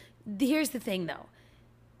is. Here's the thing though.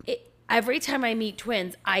 Every time I meet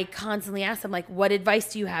twins, I constantly ask them like, "What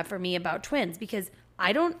advice do you have for me about twins?" Because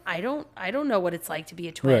I don't know what it's like to be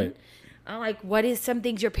a twin. Right. I'm like, what is some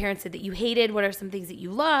things your parents said that you hated? What are some things that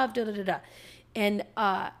you loved? Da da da da. And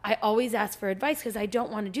I always ask for advice because I don't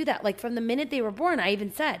want to do that. Like from the minute they were born, I even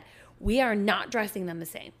said, we are not dressing them the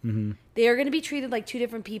same. Mm-hmm. They are going to be treated like two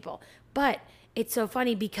different people. But it's so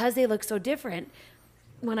funny because they look so different.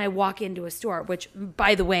 when I walk into a store, which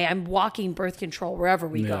by the way, I'm walking birth control wherever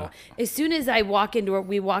we go. As soon as we walk into a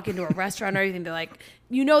restaurant or anything, they're like,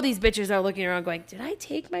 these bitches are looking around going, did I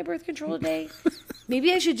take my birth control today?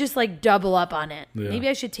 Maybe I should just like double up on it. Yeah. Maybe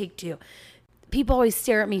I should take 2. People always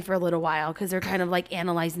stare at me for a little while because they're kind of like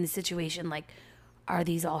analyzing the situation. Like, are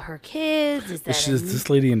these all her kids? Is this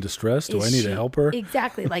lady in distress? Do I need to help her?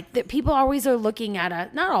 Exactly. Like people always are looking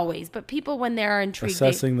at not always, but people when they're intrigued.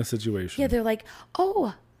 Assessing the situation. Yeah, they're like,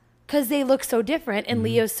 oh, because they look so different. And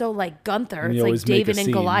Leo's so like Gunther. It's like David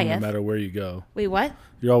and Goliath. No matter where you go. Wait, what?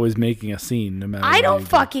 You're always making a scene no matter I don't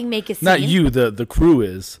fucking make a scene. Not you, the crew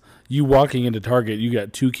is. You walking into Target, you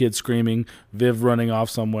got 2 kids screaming, Viv running off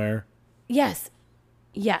somewhere. Yes.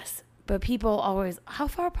 But people always, how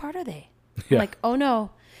far apart are they? Yeah. Like, oh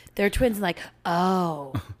no, they're twins. Like,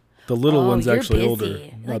 oh, the little one's actually busy. older.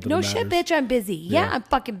 Like, no shit, bitch, I'm busy. Yeah, I'm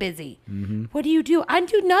fucking busy. Mm-hmm. What do? I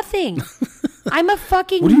do nothing. I'm a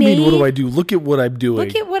fucking. What do you mean? What do I do? Look at what I'm doing.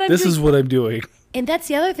 Look at what I'm doing. This is what I'm doing. And that's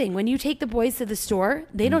the other thing. When you take the boys to the store,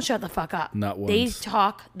 they don't shut the fuck up. Not once. They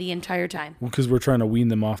talk the entire time. Well, because we're trying to wean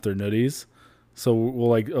them off their nutties. So we'll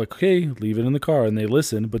like, okay, leave it in the car. And they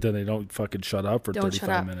listen, but then they don't fucking shut up for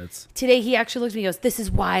 35 minutes. Today, he actually looked at me and goes, this is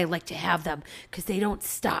why I like to have them, because they don't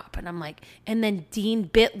stop. And I'm like, and then Dean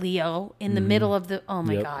bit Leo in the middle of the, oh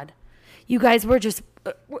my God. You guys, we're just,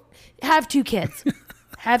 have 2 kids.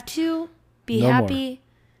 Have 2, be happy. More.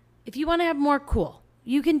 If you want to have more, cool.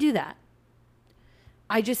 You can do that.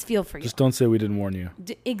 I just feel for you. Just don't say we didn't warn you.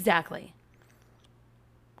 Exactly.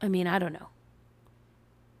 I mean, I don't know.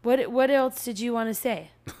 What else did you want to say?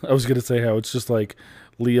 I was going to say how it's just like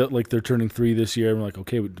Leah, like they're turning 3 this year. I'm like,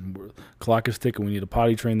 okay, clock is ticking. We need to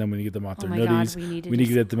potty train them. We need to get them off their nutties. God, we need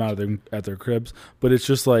to get them out of at their cribs. But it's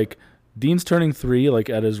just like Dean's turning 3, like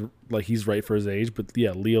he's right for his age. But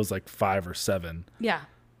yeah, Leo's like 5 or 7. Yeah.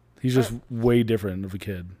 He's just way different of a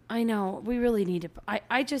kid. I know. We really need to.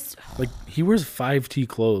 I just like he wears 5T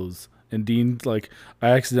clothes. And Dean, like, I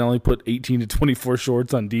accidentally put 18 to 24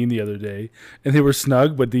 shorts on Dean the other day. And they were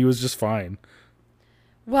snug, but he was just fine.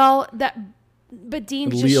 Well, but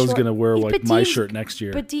Dean's just Leo's going to wear, like, my shirt next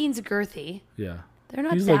year. But Dean's girthy. Yeah. They're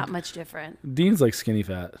not that much different. Dean's, like, skinny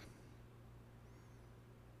fat.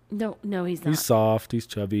 No, he's not. He's soft. He's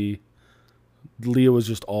chubby. Leo was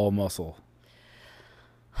just all muscle.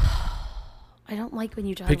 I don't like when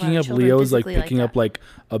you talk picking about up Leo is like picking up like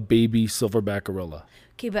a baby silverback gorilla.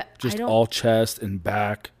 Okay, but just all chest and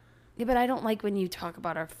back. Yeah, but I don't like when you talk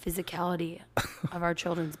about our physicality of our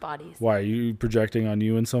children's bodies. Why, are you projecting on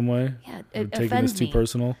you in some way? Yeah, it taking this too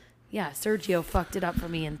personal. Yeah, Sergio fucked it up for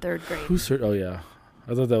me in 3rd grade. Who's Sergio? Oh yeah,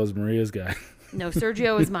 I thought that was Maria's guy. No,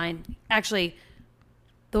 Sergio is mine. Actually,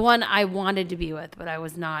 the one I wanted to be with, but I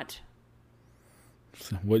was not.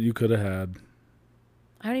 What you could have had.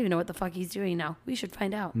 I don't even know what the fuck he's doing now. We should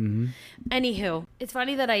find out. Mm-hmm. Anywho, it's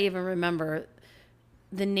funny that I even remember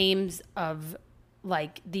the names of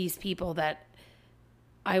like these people that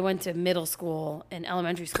I went to middle school and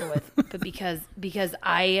elementary school with, but because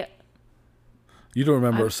I. You don't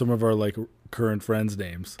remember some of our like current friends'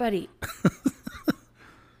 names, buddy.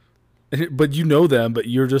 But you know them, but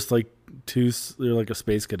you're just like you're like a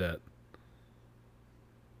space cadet.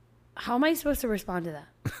 How am I supposed to respond to that?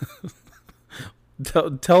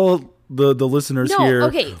 Tell the listeners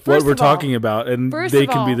here what we're talking about, and they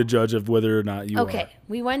can be the judge of whether or not you are. Okay,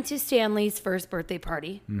 we went to Stanley's first birthday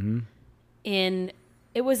party. Mm-hmm.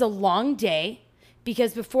 It was a long day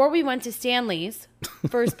because before we went to Stanley's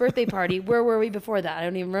first birthday party, where were we before that? I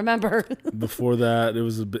don't even remember. Before that, it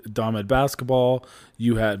was Dom had basketball.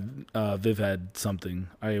 You had Viv had something.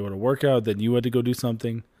 I had a workout. Then you had to go do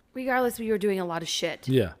something. Regardless, we were doing a lot of shit.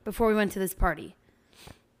 Yeah. Before we went to this party,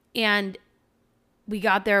 and we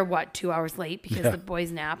got there, 2 hours late because the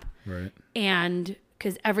boys nap. Right. And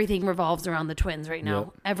because everything revolves around the twins right now. Yep.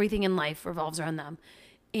 Everything in life revolves around them.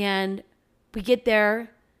 And we get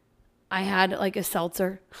there. I had like a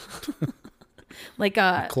seltzer. like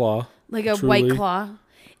a claw. Like a White Claw.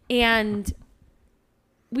 And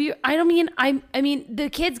I mean, the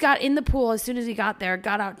kids got in the pool as soon as we got there,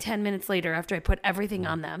 got out 10 minutes later after I put everything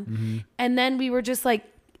on them. Mm-hmm. And then we were just like,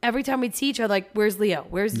 every time we'd see each other, like, where's Leo?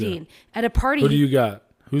 Where's Dean? At a party. Who do you got?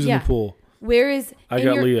 Who's in the pool? I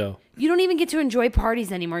got Leo. You don't even get to enjoy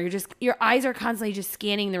parties anymore. Your eyes are constantly just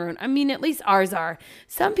scanning the room. I mean, at least ours are.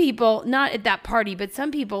 Some people, not at that party, but some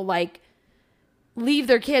people like leave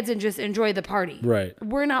their kids and just enjoy the party. Right.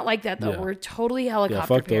 We're not like that though. Yeah. We're totally helicopter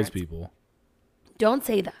fuck parents. Those people. Don't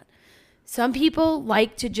say that. Some people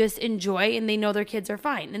like to just enjoy and they know their kids are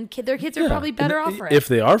fine. And their kids are probably better off for it. If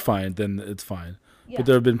they are fine, then it's fine. Yeah. But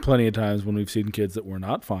there have been plenty of times when we've seen kids that were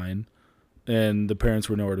not fine and the parents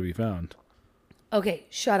were nowhere to be found. Okay,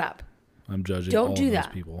 shut up. I'm judging Don't all do of those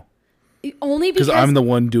that. people. Only because I'm the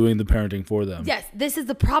one doing the parenting for them. Yes, this is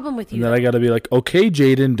the problem with you. And then I got to be like, okay,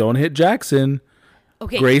 Jaden, don't hit Jackson.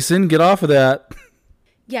 Okay. Grayson, get off of that.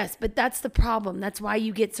 Yes, but that's the problem. That's why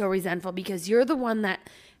you get so resentful, because you're the one that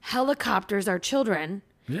helicopters our children.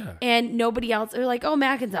 Yeah. And nobody else. They're like, oh,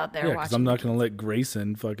 Mackin's out there watching. Because I'm not going to let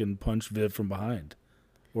Grayson fucking punch Viv from behind.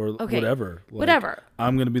 Or whatever. Like, whatever.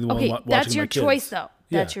 I'm going to be the one watching my kids. That's your choice, though.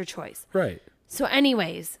 That's your choice. Right. So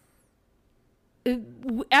anyways,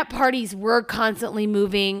 at parties, we're constantly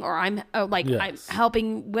moving, or I'm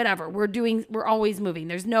helping, whatever. We're always moving.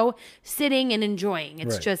 There's no sitting and enjoying.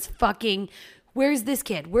 It's just fucking, where's this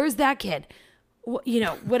kid? Where's that kid?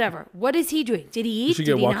 Whatever. What is he doing? Did he eat? We should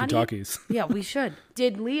get walkie-talkies. Yeah, we should.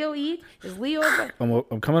 Did Leo eat? Is Leo?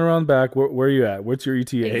 I'm coming around back. Where are you at? What's your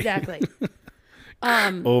ETA? Exactly.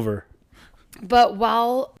 Over. But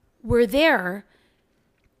while we're there,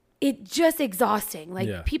 it's just exhausting.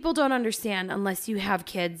 Like, people don't understand unless you have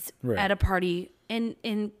kids at a party. And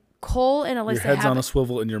Cole and Alyssa, your head's on a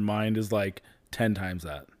swivel and your mind is like 10 times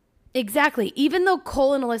that. Exactly. Even though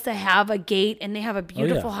Cole and Alyssa have a gate and they have a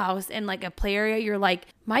beautiful house and like a play area, you're like,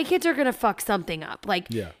 my kids are going to fuck something up. Like,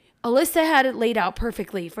 Alyssa had it laid out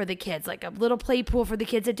perfectly for the kids, like a little play pool for the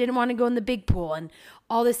kids that didn't want to go in the big pool and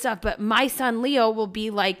all this stuff. But my son Leo will be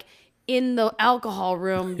like in the alcohol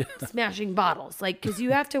room smashing bottles, like, because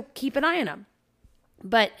you have to keep an eye on him.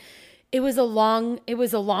 But it was a long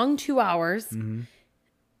 2 hours. Mm-hmm.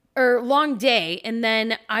 Or long day, and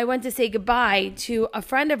then I went to say goodbye to a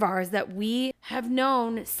friend of ours that we have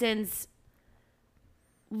known since,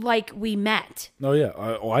 like, we met. Oh yeah,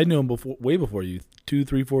 I knew him way before you, 2,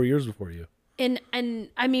 3, 4 years before you. And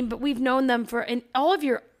I mean, but we've known them and all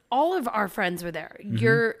of our friends were there.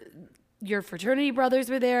 Mm-hmm. Your fraternity brothers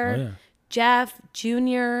were there. Oh, yeah. Jeff,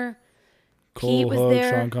 Junior, Cole, Pete was Hug,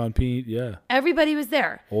 there. Sean Con, Pete, yeah. Everybody was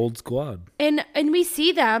there. Old squad. And we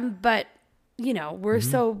see them, but we're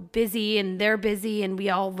so busy and they're busy and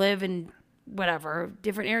we all live in whatever,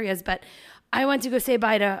 different areas. But I went to go say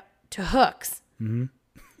bye to Hooks. Mm-hmm.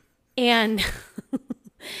 And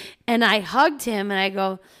and I hugged him and I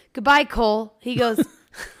go, goodbye, Cole. He goes,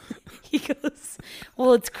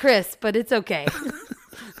 well, it's Chris, but it's okay.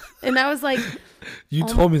 And I was like, you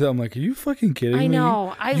told me that. I'm like, are you fucking kidding me? I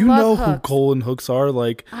know. You know who Cole and Hooks are.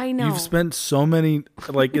 Like, I know. You've spent so many,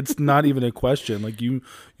 like, it's not even a question. Like, you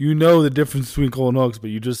know the difference between Cole and Hooks,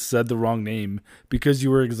 but you just said the wrong name because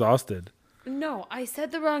you were exhausted. No, I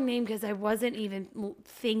said the wrong name because I wasn't even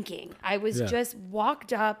thinking. I was just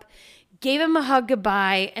walked up, gave him a hug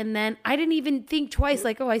goodbye, and then I didn't even think twice,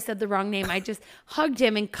 like, oh, I said the wrong name. I just hugged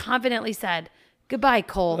him and confidently said, goodbye,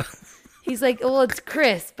 Cole. He's like, well, it's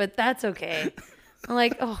Chris, but that's okay. I'm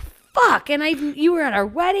like, oh, fuck. And you were at our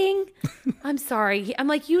wedding. I'm sorry. I'm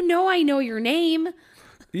like, I know your name.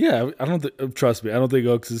 Yeah, I don't trust me. I don't think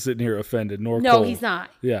Oaks is sitting here offended, nor No, Cole. he's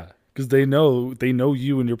not. Yeah, because they know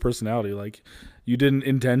you and your personality. Like, you didn't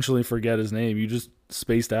intentionally forget his name. You just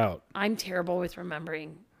spaced out. I'm terrible with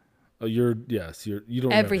remembering. Oh, you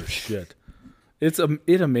don't everything. Remember shit.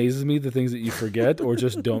 It amazes me the things that you forget or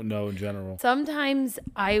just don't know in general. Sometimes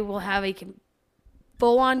I will have a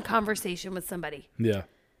full-on conversation with somebody. Yeah.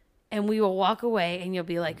 And we will walk away and you'll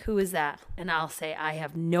be like, who is that? And I'll say, I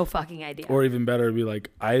have no fucking idea. Or even better, be like,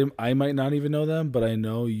 I might not even know them, but I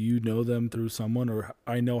know you know them through someone, or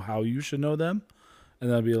I know how you should know them. And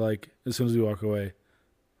then I'd be like, as soon as we walk away,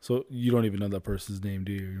 so you don't even know that person's name,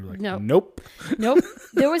 do you? You're like, nope.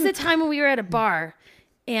 There was a time when we were at a bar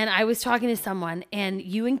and I was talking to someone and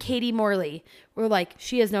you and Katie Morley were like,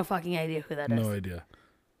 she has no fucking idea who that is. No idea.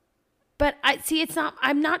 But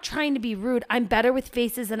I'm not trying to be rude. I'm better with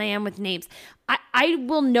faces than I am with names. I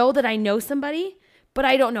will know that I know somebody, but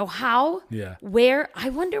I don't know how, where. I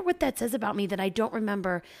wonder what that says about me that I don't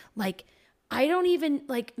remember. Like, I don't even,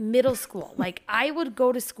 like, middle school. Like, I would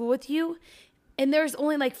go to school with you and there's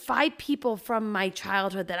only like 5 people from my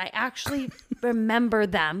childhood that I actually remember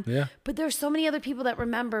them. Yeah. But there's so many other people that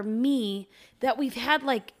remember me that we've had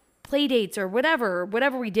like play dates or whatever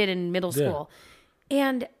we did in middle school.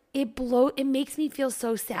 And it makes me feel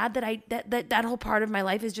so sad that that whole part of my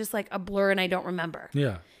life is just like a blur and I don't remember.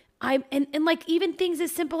 Yeah. And like even things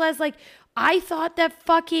as simple as like, I thought that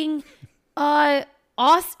fucking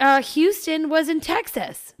Houston was in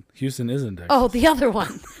Texas. Houston is in Texas. Oh, the other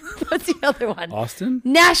one. What's the other one? Austin?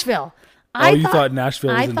 Nashville. You thought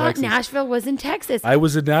Nashville was in Texas? I thought Nashville was in Texas. I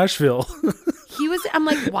was in Nashville. I'm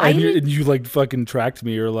like, why? And you like fucking tracked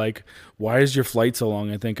me. You're like, why is your flight so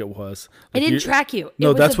long? I think it was. Like, I didn't track you.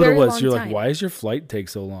 No, that's what it was. You're like, why is your flight take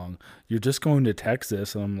so long? You're just going to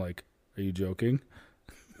Texas. And I'm like, are you joking?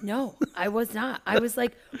 No, I was not. I was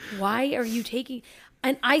like, why are you taking...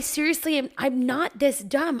 And I seriously am... I'm not this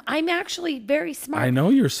dumb. I'm actually very smart. I know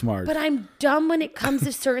you're smart. But I'm dumb when it comes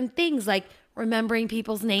to certain things, like remembering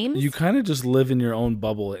people's names. You kind of just live in your own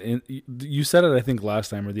bubble. And you said it, I think, last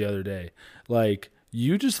time or the other day. Like,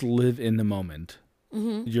 you just live in the moment.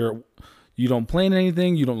 Mm-hmm. You don't plan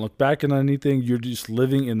anything. You don't look back on anything. You're just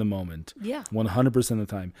living in the moment. Yeah. 100% of the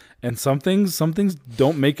time. And some things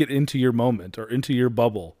don't make it into your moment or into your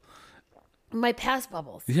bubble. My past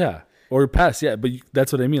bubbles. Yeah. Or past, yeah. But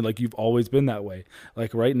that's what I mean. Like, you've always been that way.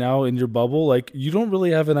 Like, right now in your bubble, like, you don't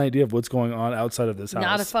really have an idea of what's going on outside of this house.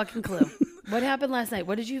 Not a fucking clue. What happened last night?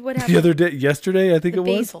 What happened? The other day, yesterday, I think the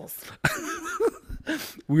it was. Bezos.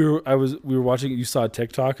 We were watching. You saw a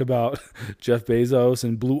TikTok about Jeff Bezos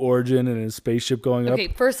and Blue Origin and his spaceship going up. Okay,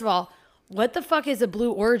 first of all, what the fuck is a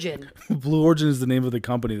Blue Origin? Blue Origin is the name of the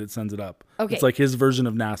company that sends it up. Okay, it's like his version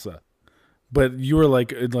of NASA. But you were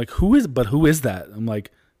like who is that? I'm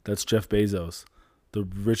like, that's Jeff Bezos, the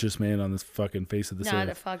richest man on this fucking face of this earth. Not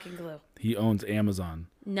a fucking clue. He owns Amazon.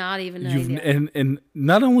 Not even an idea. And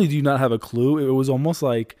not only do you not have a clue, it was almost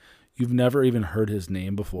like you've never even heard his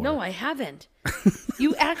name before. No, I haven't.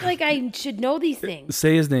 You act like I should know these things.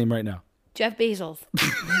 Say his name right now. Jeff Bezos.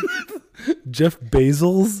 Jeff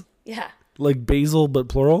Bezos? Yeah. Like basil, but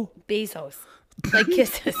plural? Bezos. Like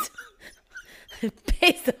kisses.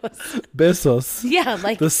 Bezos. Bezos. Yeah,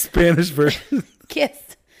 like the Spanish version. Kiss.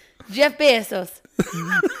 Jeff Bezos.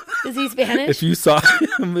 Is he Spanish? If you saw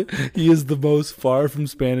him, he is the most far from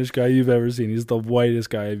Spanish guy you've ever seen. He's the whitest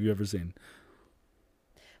guy you've ever seen.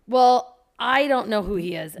 Well, I don't know who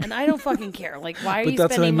he is, and I don't fucking care. Like, why are you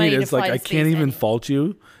spending money to fly It's like, to I space can't even any? fault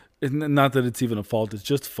you. Not that it's even a fault. It's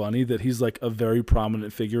just funny that he's like a very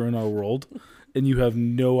prominent figure in our world, and you have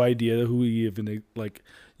no idea who he even, like,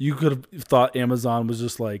 you could have thought Amazon was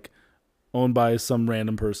just like owned by some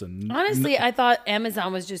random person. Honestly, I thought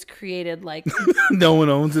Amazon was just created like... No one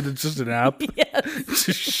owns it. It's just an app. Yes.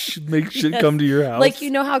 Just make shit come to your house. Like, you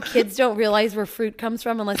know how kids don't realize where fruit comes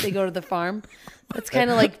from unless they go to the farm? That's kind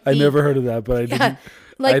of like... I never heard of that, but I didn't.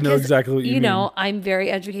 Like, I know exactly what you mean. You know, I'm very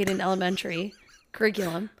educated in elementary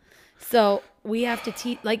curriculum. So we have to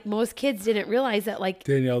teach... Like, most kids didn't realize that, like...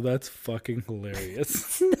 Danielle, that's fucking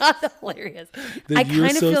hilarious. It's not hilarious. I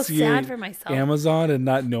kind of feel sad for myself. Amazon and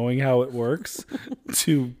not knowing how it works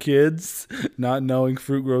to kids not knowing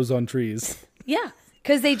fruit grows on trees. Yeah,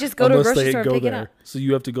 because they just go to a grocery store and pick it up. So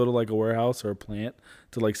you have to go to like a warehouse or a plant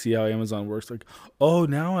to like see how Amazon works. Like, oh,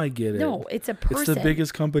 now I get it. No, it's a person. It's the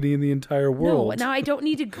biggest company in the entire world. No, now I don't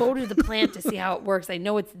need to go to the plant to see how it works. I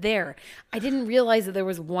know it's there. I didn't realize that there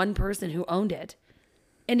was one person who owned it.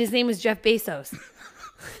 And his name was Jeff Bezos.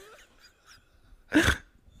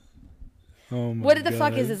 Oh my What the God.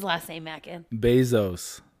 fuck is his last name, Mackin?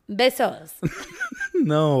 Bezos. Bezos.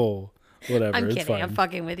 No. Whatever. I'm it's kidding. fine. I'm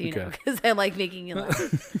fucking with you now because I like making you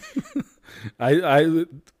laugh. I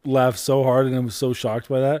laughed so hard and I was so shocked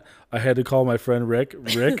by that. I had to call my friend Rick,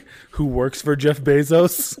 who works for Jeff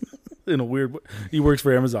Bezos in a weird way. He works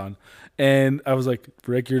for Amazon. And I was like,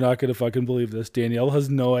 Rick, you're not going to fucking believe this. Danielle has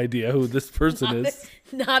no idea who this person is.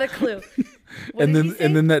 Not a clue. And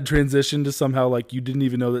then that transition to somehow like you didn't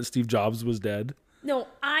even know that Steve Jobs was dead. No,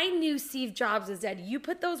 I knew Steve Jobs was dead. You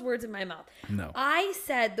put those words in my mouth. No. I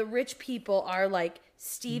said the rich people are like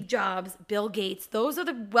Steve Jobs, Bill Gates. Those are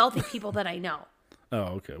the wealthy people that I know. Oh,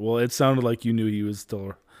 okay. Well, it sounded like you knew he was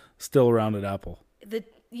still around at Apple.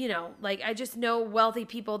 Like I just know wealthy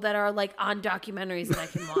people that are like on documentaries that I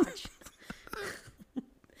can watch.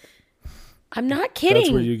 I'm not kidding.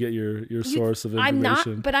 That's where you get your source of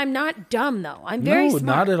information. I'm not dumb though. I'm very smart.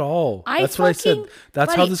 No, not at all. That's what I said.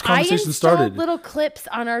 That's how this conversation started. Little clips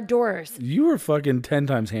on our doors. You were fucking 10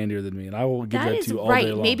 times handier than me, and I will give that to you all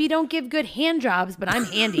day long. Maybe don't give good hand jobs, but I'm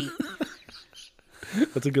handy.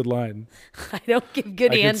 That's a good line. I don't give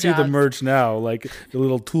good hand jobs. I can see the merch now, like the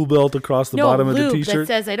little tool belt across the bottom of the t-shirt. That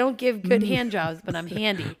says I don't give good hand jobs, but I'm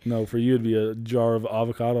handy. No, for you it'd be a jar of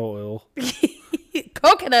avocado oil.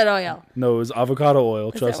 Coconut oil. No, it was avocado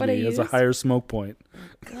oil. Trust me, it has a higher smoke point.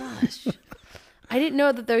 Gosh. I didn't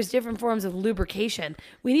know that there's different forms of lubrication.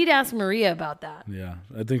 We need to ask Maria about that. Yeah,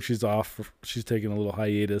 I think she's off. She's taking a little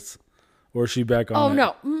hiatus. Or is she back on? Oh,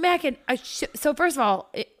 no. Mackin, so first of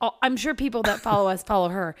all, I'm sure people that follow us follow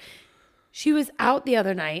her. She was out the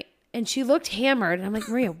other night and she looked hammered. And I'm like,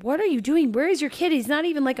 Maria, what are you doing? Where is your kid? He's not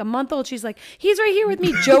even like a month old. She's like, he's right here with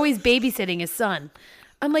me. Joey's babysitting his son.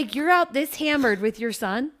 I'm like, you're out this hammered with your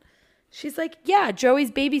son? She's like, yeah,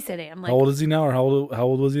 Joey's babysitting. I'm like, how old is he now? Or how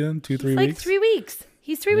old was he then? 2-3 weeks? Like 3 weeks.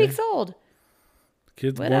 He's 3 weeks old.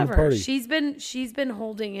 Kids Whatever. born party. She's been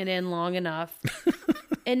holding it in long enough.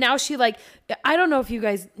 And now she like, I don't know if you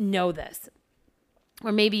guys know this,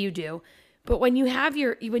 or maybe you do, but when you have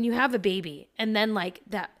a baby and then like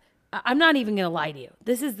that, I'm not even going to lie to you.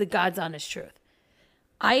 This is the God's honest truth.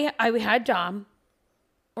 I had Dom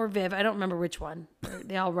or Viv. I don't remember which one.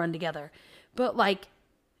 They all run together. But like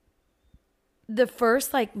the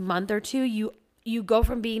first like month or two, you go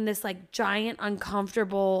from being this like giant,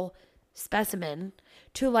 uncomfortable specimen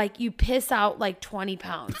to like you piss out like 20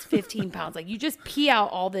 pounds, 15 pounds. Like you just pee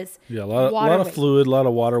out all this a lot of fluid, a lot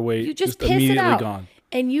of water weight. You just piss immediately it out. Gone.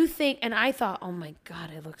 And you think, and I thought, oh my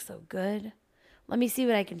God, I look so good. Let me see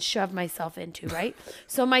what I can shove myself into, right?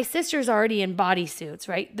 So my sister's already in bodysuits,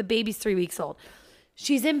 right? The baby's 3 weeks old.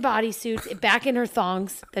 She's in bodysuits, back in her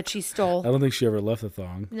thongs that she stole. I don't think she ever left the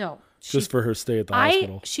thong. No. Just for her stay at the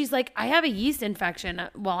hospital. She's like, I have a yeast infection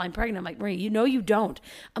while I'm pregnant. I'm like, Marie, you know you don't.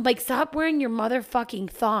 I'm like, stop wearing your motherfucking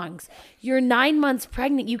thongs. You're 9 months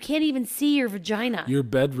pregnant. You can't even see your vagina. You're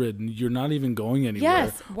bedridden. You're not even going anywhere.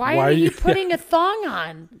 Yes. Why are you putting a thong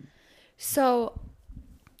on? So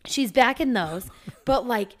she's back in those. But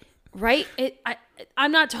like, right?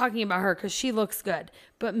 I'm not talking about her because she looks good.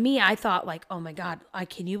 But me, I thought like, oh my God,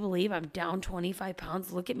 can you believe I'm down 25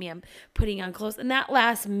 pounds? Look at me. I'm putting on clothes. And that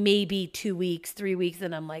lasts maybe 2 weeks, 3 weeks.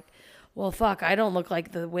 And I'm like, well, fuck, I don't look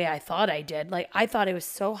like the way I thought I did. Like I thought it was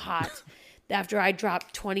so hot after I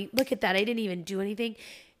dropped 20. Look at that. I didn't even do anything.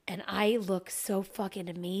 And I look so fucking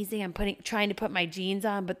amazing. I'm trying to put my jeans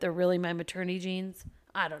on, but they're really my maternity jeans.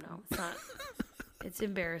 I don't know. It's not. It's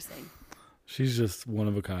embarrassing. She's just one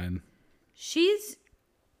of a kind.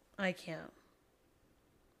 I can't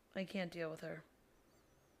deal with her.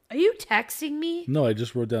 Are you texting me? No, I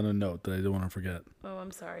just wrote down a note that I didn't want to forget. Oh,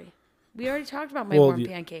 I'm sorry. We already talked about my warm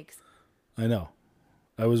pancakes. I know.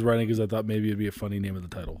 I was writing because I thought maybe it'd be a funny name of the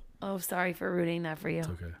title. Oh, sorry for ruining that for you. It's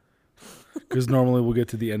okay. Because normally we'll get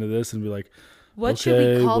to the end of this and be like, what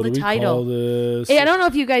should we call the title? Hey, I don't know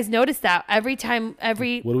if you guys noticed that. What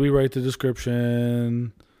do we write the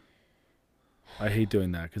description? I hate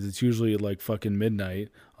doing that because it's usually like fucking midnight.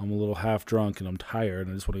 I'm a little half drunk and I'm tired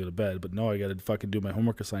and I just want to go to bed. But no, I got to fucking do my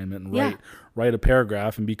homework assignment and write a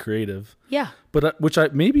paragraph and be creative. Yeah. But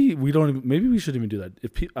maybe we shouldn't even do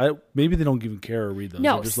that. Maybe they don't even care or read those.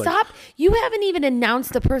 No, stop. You haven't even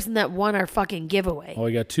announced the person that won our fucking giveaway. Oh,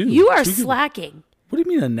 I got two. You are slacking. What do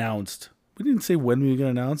you mean announced? We didn't say when we were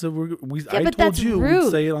going to announce it. I told you rude.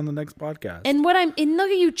 we'd say it on the next podcast. And look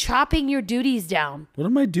at you chopping your duties down. What are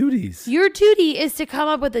my duties? Your duty is to come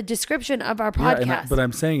up with a description of our podcast. Yeah, but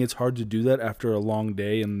I'm saying it's hard to do that after a long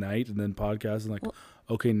day and night and then podcast and like,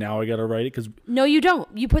 okay, now I got to write it. No, you don't.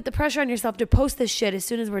 You put the pressure on yourself to post this shit as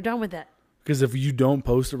soon as we're done with it. Because if you don't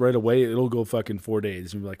post it right away, it'll go fucking 4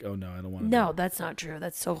 days. You'll be like, oh no, I don't want to. No, that's not true.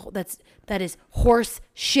 That is horse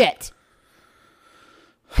shit.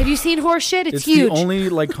 Have you seen horse shit? It's huge. It's the only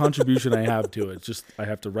like contribution I have to it. Just I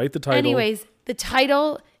have to write the title. Anyways, the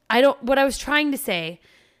title, what I was trying to say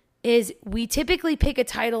is we typically pick a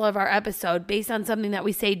title of our episode based on something that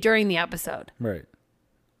we say during the episode. Right.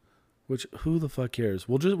 Which who the fuck cares?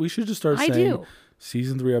 We should just start saying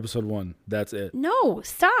season 3 episode 1. That's it. No,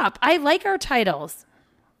 stop. I like our titles.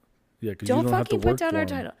 Yeah, because you don't have to work put down our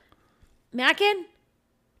title. Mackin,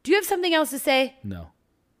 do you have something else to say? No.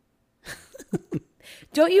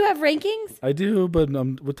 Don't you have rankings? I do, but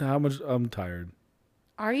how much I'm tired.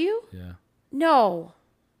 Are you? Yeah. No.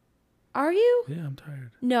 Are you? Yeah, I'm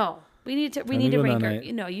tired. No. We need to rank our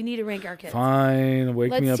you need to rank our kids. Fine.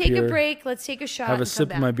 Wake me up here. Let's take a break. Let's take a shot. Have a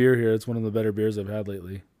sip of my beer here. It's one of the better beers I've had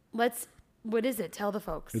lately. What is it? Tell the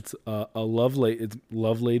folks. It's it's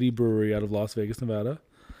Love Lady Brewery out of Las Vegas, Nevada.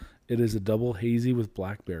 It is a double hazy with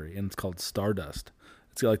blackberry and it's called Stardust.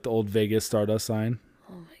 It's got like the old Vegas Stardust sign.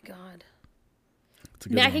 Oh my God.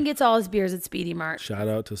 Mackin gets all his beers at Speedy Mart. Shout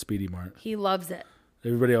out to Speedy Mart. He loves it.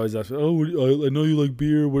 Everybody always asks, "Oh, I know you like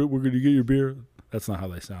beer. We're going to get your beer." That's not how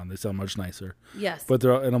they sound. They sound much nicer. Yes. But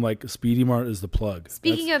I'm like, Speedy Mart is the plug.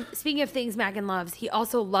 Speaking of things Mackin loves, he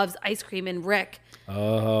also loves ice cream. And Rick,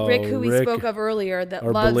 who we spoke of earlier, that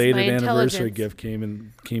our loves my belated intelligence. anniversary gift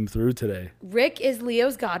came through today. Rick is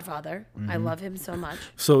Leo's godfather. Mm-hmm. I love him so much.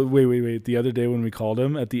 So wait. The other day when we called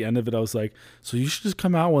him, at the end of it, I was like, so you should just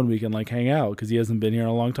come out one week and like hang out because he hasn't been here in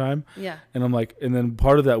a long time. Yeah. And I'm like, and then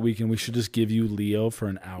part of that weekend, we should just give you Leo for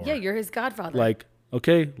an hour. Yeah, you're his godfather. Like,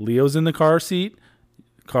 okay, Leo's in the car seat.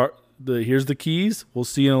 Here's the keys. We'll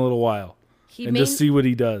see you in a little while. Just see what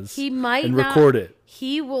he does. He might and record it.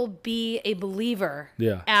 He will be a believer.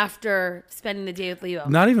 Yeah. After spending the day with Leo.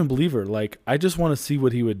 Not even believer. Like I just want to see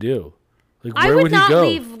what he would do. Like, where would he go? I would not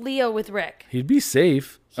leave Leo with Rick. He'd be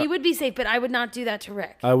safe. He would be safe, but I would not do that to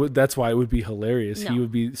Rick. That's why it would be hilarious. No. He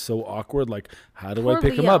would be so awkward. Like, how do Poor I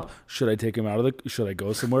pick him Leo. up? Should I take him should I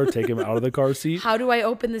go somewhere, take him out of the car seat? How do I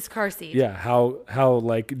open this car seat? Yeah. How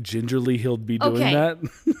like gingerly he'll be doing that.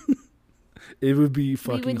 It would be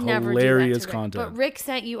fucking hilarious content. But Rick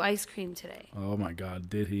sent you ice cream today. Oh my God.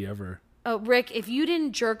 Did he ever? Oh, Rick, if you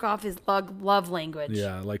didn't jerk off his love language.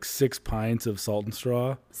 Yeah. Like 6 pints of salt and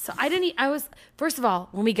straw. So first of all,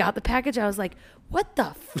 when we got the package, I was like, what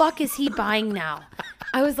the fuck is he buying now?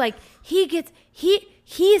 I was like, he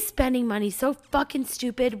is spending money so fucking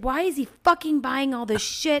stupid. Why is he fucking buying all this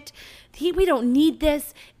shit? We don't need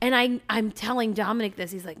this. And I'm telling Dominic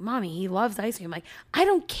this. He's like, Mommy, he loves ice cream. I'm like, I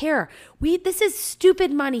don't care. This is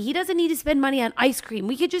stupid money. He doesn't need to spend money on ice cream.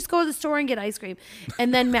 We could just go to the store and get ice cream.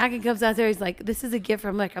 And then Mackin comes out there. He's like, this is a gift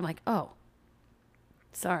from Rick. I'm like, oh,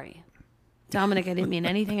 sorry. Dominic, I didn't mean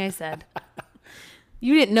anything I said.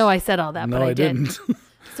 You didn't know I said all that, but I did. Didn't.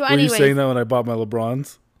 So Were anyways, you saying that when I bought my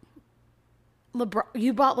LeBrons?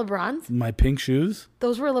 You bought LeBrons? My pink shoes?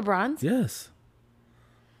 Those were LeBrons? Yes.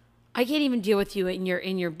 I can't even deal with you in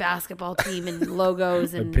your basketball team and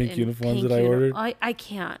logos and pink uniforms that I ordered. I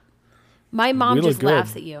can't. My mom just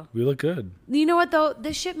laughs at you. We look good. You know what though?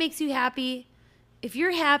 This shit makes you happy. If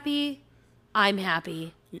you're happy, I'm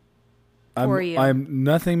happy for you.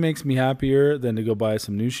 Nothing makes me happier than to go buy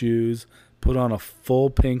some new shoes, put on a full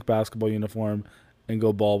pink basketball uniform, and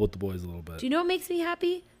go ball with the boys a little bit. Do you know what makes me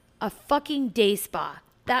happy? A fucking day spa.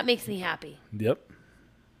 That makes me happy. Yep.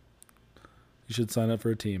 You should sign up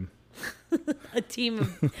for a team. A team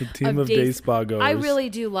of day spa goers. I really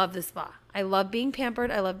do love the spa. I love being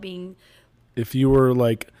pampered. I love being... If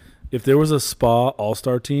there was a spa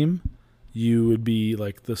all-star team, you would be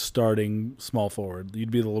like the starting small forward.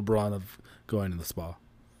 You'd be the LeBron of going to the spa.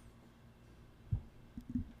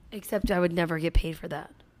 Except I would never get paid for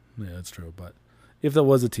that. Yeah, that's true. But if that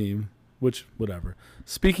was a team, which, whatever.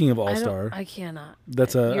 Speaking of all-star. I cannot.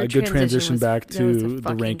 That's a good transition back to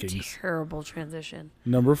the rankings. Terrible transition.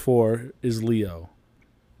 Number 4 is Leo.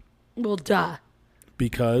 Well, duh.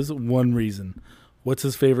 Because one reason. What's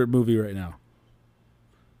his favorite movie right now?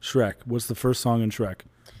 Shrek. What's the first song in Shrek?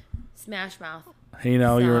 Smash Mouth. Hey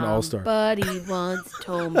now, you're an all-star. Somebody once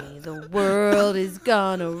told me the world is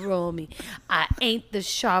gonna roll me. I ain't the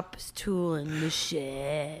sharpest tool in the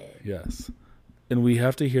shed. Yes. And we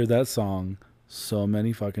have to hear that song so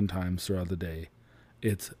many fucking times throughout the day.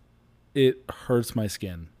 It hurts my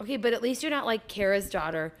skin. Okay, but at least you're not like Kara's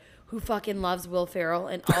daughter who fucking loves Will Ferrell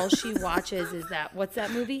and all she watches is that. What's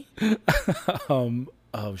that movie?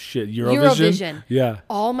 Oh shit, Eurovision. Yeah.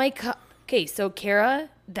 Okay, so Kara,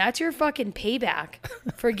 that's your fucking payback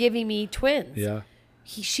for giving me twins. Yeah.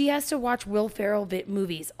 She has to watch Will Ferrell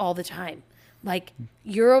movies all the time. Like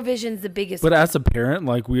Eurovision's the biggest. But as a parent,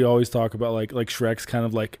 like we always talk about, like Shrek's kind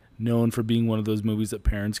of like known for being one of those movies that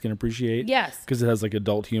parents can appreciate. Yes. Because it has like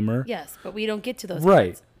adult humor. Yes, but we don't get to those.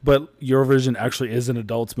 Right. Parts. But Eurovision actually is an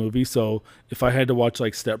adult's movie. So if I had to watch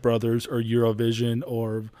like Step Brothers or Eurovision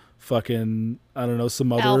or fucking, I don't know,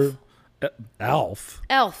 some other. Alf.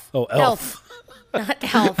 Elf. Oh, Elf.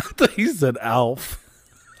 Not Elf. I thought he said Alf.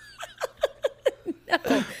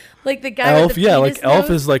 No. Like the guy Elf, with the yeah, like penis Elf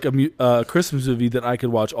nose? is like a Christmas movie that I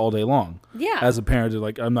could watch all day long. Yeah. As a parent,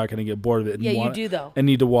 like I'm not going to get bored of it. And Yeah, you do though. And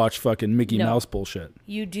need to watch fucking Mickey No. Mouse bullshit.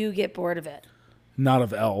 You do get bored of it. Not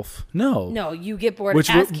of Elf. No. No, you get bored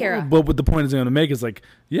as Kara. But what the point is going to make is like,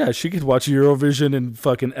 yeah, she could watch Eurovision and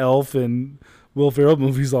fucking Elf and Will Ferrell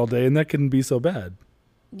movies all day, and that couldn't be so bad.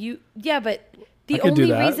 Yeah, but the I could do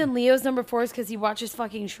only that. reason Leo's number 4 is because he watches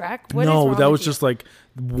fucking Shrek. What is No, wrong that with was you? just like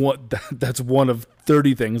that's one of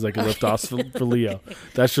 30 things I could lift off for Leo.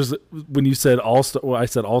 That's just when you said all-star. Well, I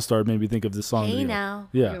said all-star, it made me think of this song. Hey video. now,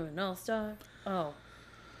 Yeah. you're an all-star. Oh,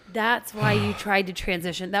 that's why you tried to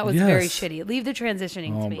transition. That was Yes. very shitty. Leave the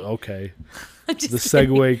transitioning to me. Okay. I'm just The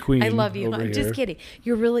kidding. segue queen. I love you. over I'm here. just kidding.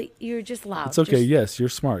 You're just loud. It's okay. Just- Yes, you're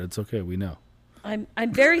smart. It's okay. We know. I'm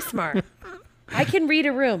very smart. I can read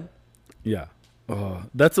a room. Yeah.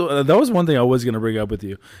 That was one thing I was going to bring up with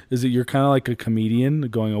you, is that you're kind of like a comedian,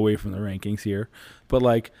 going away from the rankings here, but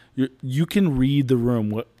like you can read the room.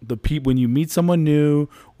 What the when you meet someone new,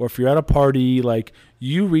 or if you're at a party, like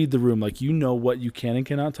you read the room, like you know what you can and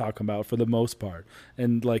cannot talk about for the most part,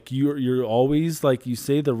 and like you're always like you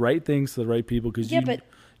say the right things to the right people because you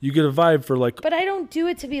get a vibe for like. But I don't do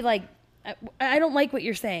it to be like. I don't like what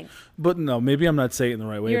you're saying. But no, maybe I'm not saying it in the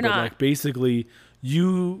right way. You're but not. like basically.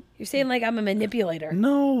 You're saying like I'm a manipulator.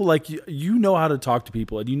 No, like you know how to talk to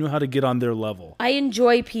people and you know how to get on their level. I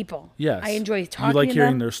enjoy people. Yes. I enjoy talking You like to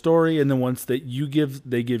hearing them. their story, and then once that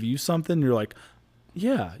they give you something, you're like,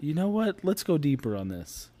 Yeah, you know what? Let's go deeper on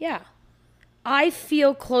this. Yeah. I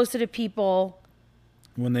feel closer to people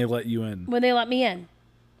when they let you in. When they let me in.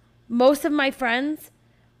 Most of my friends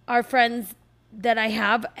are friends that I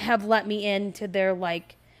have let me into their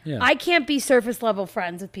like. Yeah. I can't be surface level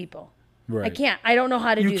friends with people. Right. I can't. I don't know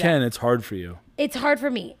how to do that. You can. It's hard for you. It's hard for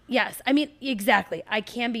me. Yes. I mean, exactly. I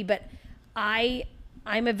can be, but I'm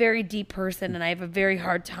a very deep person and I have a very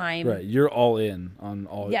hard time. Right. You're all in on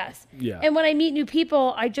all. Yes. Yeah. And when I meet new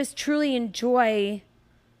people, I just truly enjoy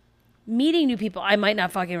meeting new people. I might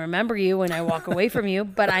not fucking remember you when I walk away from you,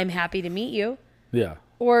 but I'm happy to meet you. Yeah.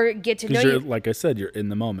 Or get to know you. Like I said, you're in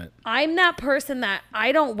the moment. I'm that person that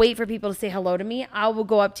I don't wait for people to say hello to me. I will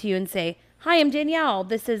go up to you and say, "Hi, I'm Danielle.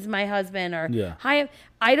 This is my husband." Or, yeah. "Hi."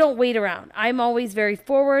 I don't wait around. I'm always very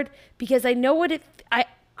forward because I know what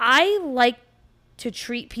I like to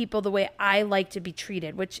treat people the way I like to be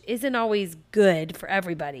treated, which isn't always good for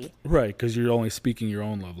everybody. Right, because you're only speaking your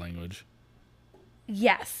own love language.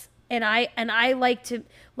 Yes. And I like to,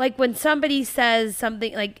 like when somebody says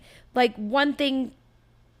something, like one thing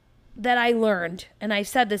that I learned, and I've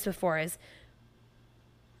said this before, is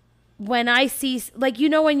when I see, like, you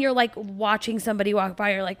know, when you're like watching somebody walk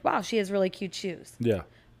by, you're like, wow, she has really cute shoes. Yeah.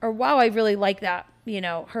 Or wow, I really like that, you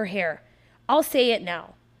know, her hair. I'll say it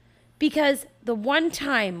now. Because the one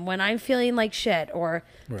time when I'm feeling like shit, or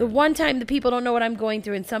right. the one time the people don't know what I'm going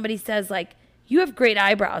through and somebody says like, "You have great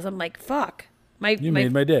eyebrows," I'm like, fuck. You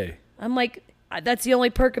made my day. I'm like, that's the only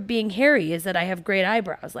perk of being hairy is that I have great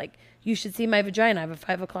eyebrows. Like, you should see my vagina. I have a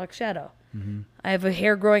 5 o'clock shadow. Mm-hmm. I have a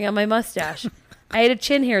hair growing on my mustache. I had a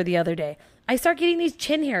chin hair the other day. I start getting these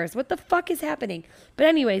chin hairs. What the fuck is happening? But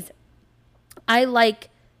anyways, I like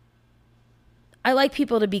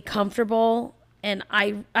people to be comfortable, and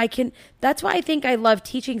I can, that's why I think I love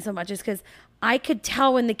teaching so much, is because I could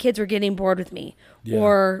tell when the kids were getting bored with me, yeah.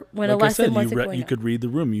 or when like a lesson wasn't going. You could read the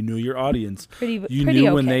room. You knew your audience. You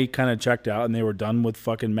knew when they kind of checked out and they were done with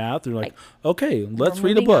fucking math. You're like, okay, let's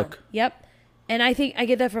read a book. On. Yep. And I think I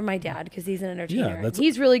get that from my dad because he's an entertainer. Yeah,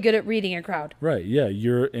 he's really good at reading a crowd. Right. Yeah.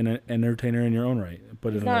 You're an entertainer in your own right,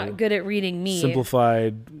 but he's not good at reading me.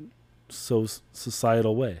 Simplified,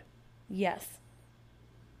 societal way. Yes.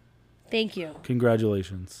 Thank you.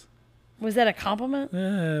 Congratulations. Was that a compliment?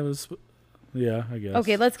 Yeah, it was. Yeah, I guess.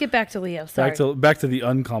 Okay, let's get back to Leo. Sorry. Back to the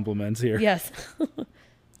uncompliments here. Yes.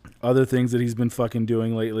 Other things that he's been fucking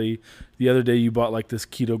doing lately. The other day you bought like this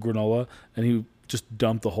keto granola and he just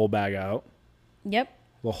dumped the whole bag out. Yep.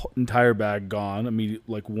 The whole entire bag gone. Immediate,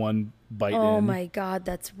 like one bite in. Oh my God,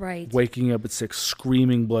 that's right. Waking up at 6,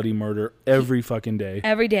 screaming bloody murder every fucking day.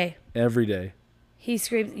 Every day. Every day. He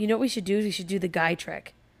screams. You know what we should do? We should do the guy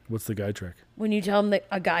trick. What's the guy trick? When you tell him that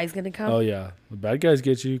a guy's going to come. Oh, yeah. The bad guys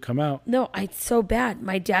get you. Come out. No, it's so bad.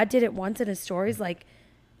 My dad did it once in his stories. Like,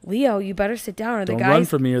 Leo, you better sit down. Or Don't the guys... run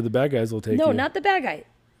from me or the bad guys will take you. No, not the bad guy.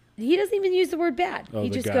 He doesn't even use the word bad. He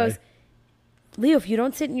just goes, Leo, if you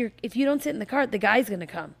don't sit in the cart, the guy's going to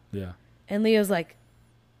come. Yeah. And Leo's like,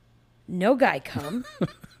 no guy come.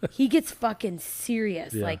 He gets fucking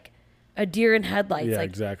serious. Yeah. Like a deer in headlights. Yeah, like,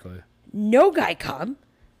 exactly. No guy come.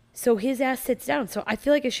 So his ass sits down. So I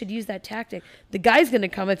feel like I should use that tactic. The guy's going to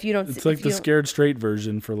come if you don't. It's like the scared straight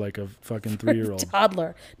version for like a fucking 3-year-old.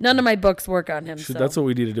 Toddler. None of my books work on him. So. That's what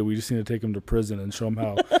we need to do. We just need to take him to prison and show him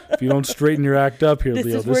how. If you don't straighten your act up here, Leo,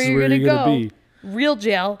 this is where you're going to be. Real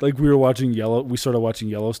jail. Like we started watching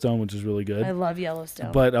Yellowstone, which is really good. I love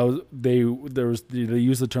Yellowstone. But they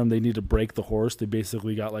used the term they need to break the horse. They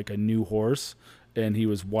basically got like a new horse and he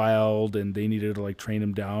was wild and they needed to like train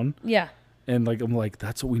him down. Yeah. And like I'm like,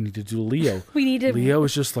 that's what we need to do to Leo. Leo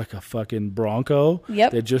is just like a fucking bronco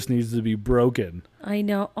that just needs to be broken. I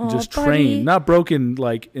know. Oh, just trained. Not broken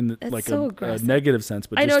like in like so a negative sense,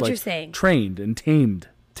 but I know just what like you're saying. Trained and tamed.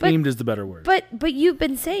 Tamed is the better word. But you've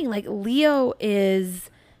been saying like Leo is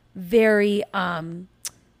very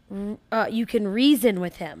you can reason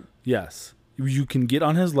with him. Yes. You can get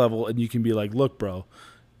on his level and you can be like, "Look, bro,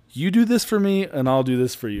 you do this for me and I'll do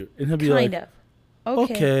this for you." And he'll be kind of.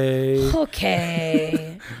 Okay.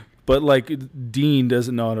 But like Dean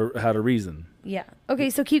doesn't know how to reason. Yeah.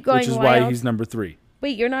 Okay, so keep going. Which is why he's number 3.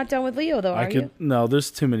 Wait, you're not done with Leo though, are you? No,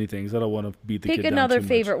 there's too many things. I don't want to beat the kid down. Pick another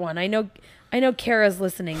favorite one. I know Kara's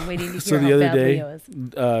listening, waiting to hear so how the other bad day, Leo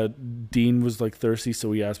is. Dean was like thirsty,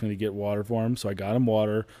 so he asked me to get water for him. So I got him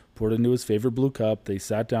water, poured it into his favorite blue cup. They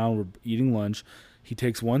sat down, we're eating lunch. He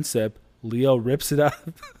takes one sip. Leo rips it out.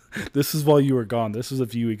 This is while you were gone. This was a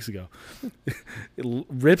few weeks ago. It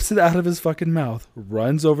rips it out of his fucking mouth,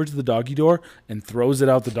 runs over to the doggy door, and throws it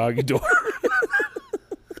out the doggy door.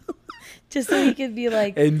 Just so he could be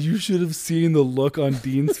like... And you should have seen the look on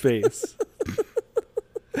Dean's face.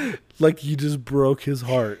 like he just broke his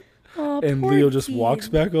heart. Oh, and poor Leo just Dean. walks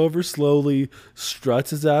back over slowly,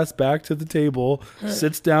 struts his ass back to the table,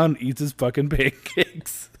 sits down, and eats his fucking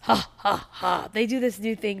pancakes. Ha ha ha! They do this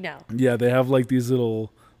new thing now. Yeah, they have like these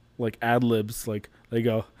little like ad libs. Like they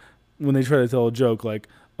go when they try to tell a joke, like,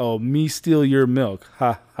 "Oh, me steal your milk."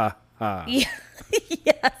 Ha ha ha. Yeah.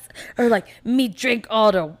 Yes. Or like me drink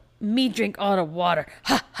all the water.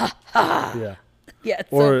 Ha ha ha. Yeah. Yeah, it's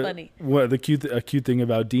Or so funny. what a cute thing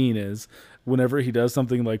about Dean is whenever he does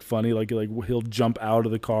something like funny, like he'll jump out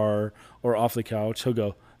of the car or off the couch, he'll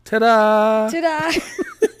go ta-da, Ta-da.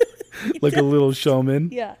 like a little showman.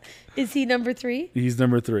 Yeah. Is he number 3? He's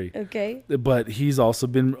number 3. Okay. But he's also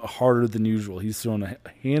been harder than usual. He's thrown a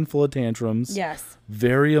handful of tantrums. Yes.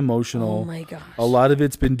 Very emotional. Oh my gosh. A lot of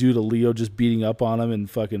it's been due to Leo just beating up on him and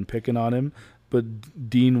fucking picking on him. But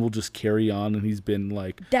Dean will just carry on, and he's been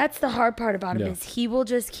like... That's the hard part about him is he will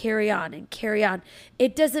just carry on and carry on.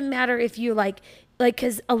 It doesn't matter if you like,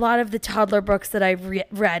 because a lot of the toddler books that I've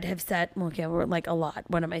read have said, okay, we're like a lot.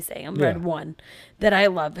 What am I saying? I've read one that I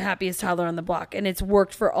love, Happiest Toddler on the Block, and it's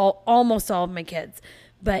worked for almost all of my kids.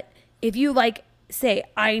 But if you like say,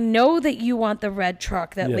 I know that you want the red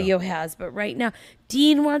truck that Leo has, but right now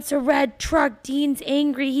Dean wants a red truck. Dean's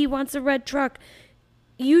angry. He wants a red truck.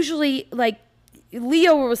 Usually, like,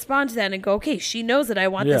 Leo will respond to that and go, okay, she knows that I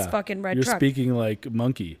want this fucking red truck. You're speaking like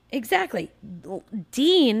monkey. Exactly.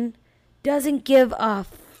 Dean doesn't give a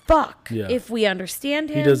fuck if we understand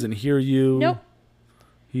him. He doesn't hear you. Nope.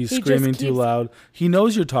 He's screaming too loud. He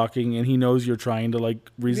knows you're talking and he knows you're trying to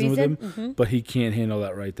like reason with him, but he can't handle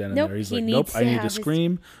that right then and there. He's like, nope, I need to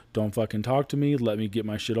scream. Don't fucking talk to me. Let me get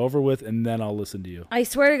my shit over with and then I'll listen to you. I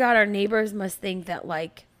swear to God, our neighbors must think that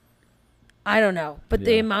like, I don't know, but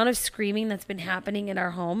the amount of screaming that's been happening in our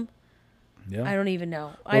home, I don't even know.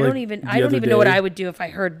 Well, I don't even know what I would do if I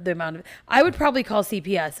heard the amount of. I would probably call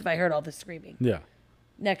CPS if I heard all the screaming. Yeah.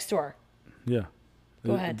 Next door. Yeah.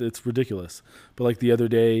 Go ahead. It's ridiculous. But like the other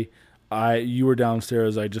day, you were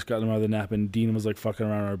downstairs. I just got him out of the nap, and Dean was like fucking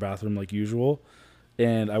around in our bathroom like usual.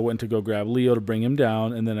 And I went to go grab Leo to bring him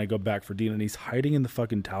down, and then I go back for Dean, and he's hiding in the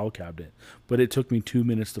fucking towel cabinet. But it took me 2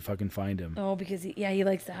 minutes to fucking find him. Oh, because he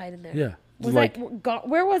likes to hide in there. Yeah. Was like,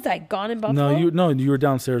 where was I? Gone in Buffalo? You were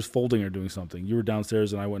downstairs folding or doing something. You were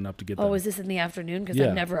downstairs, and I went up to get them. Oh, was this in the afternoon? Because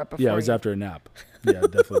I'm never up before. Yeah, it was after a nap. Yeah,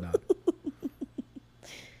 definitely not.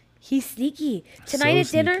 He's sneaky. Tonight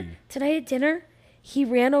at dinner, he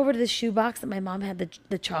ran over to the shoebox that my mom had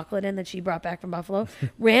the chocolate in that she brought back from Buffalo.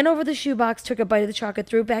 Ran over the shoebox, took a bite of the chocolate,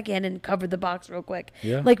 threw it back in, and covered the box real quick.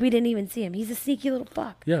 Yeah. Like we didn't even see him. He's a sneaky little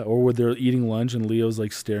fuck. Yeah, or when they're eating lunch and Leo's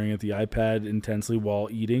like staring at the iPad intensely while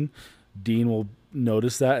eating, Dean will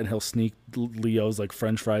notice that and he'll sneak Leo's like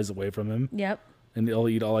French fries away from him. Yep. And they'll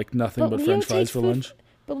eat all like nothing but French fries for lunch.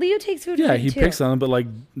 But Leo takes food. Yeah, he picks on them, but like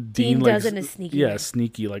Dean like, does it in a sneaky way.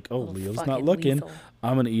 Sneaky. Like, oh, Leo's not looking. Weasel.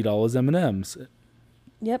 I'm gonna eat all his M&Ms.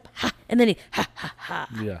 Yep. Ha. And then he ha ha ha.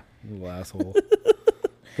 Yeah, little asshole.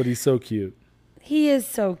 But he's so cute. He is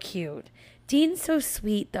so cute. Dean's so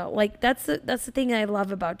sweet though. Like that's the thing I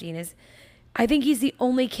love about Dean is, I think he's the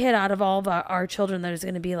only kid out of all of our children that is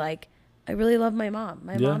going to be like, I really love my mom.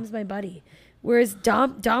 My mom's my buddy. Whereas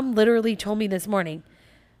Dom literally told me this morning,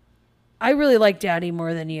 I really like Daddy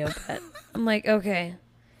more than you. But I'm like, okay.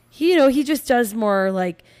 He just does more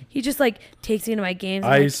like, he just like takes me to my games.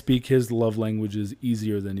 I speak his love languages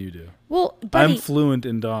easier than you do. Well, buddy, I'm fluent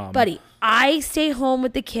in Dom. Buddy, I stay home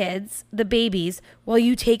with the kids, the babies, while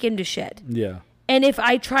you take him to shit. Yeah. And if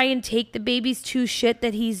I try and take the babies to shit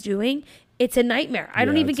that he's doing, it's a nightmare. I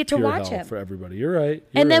don't even get to watch him. For everybody. You're right.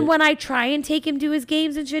 Then when I try and take him to his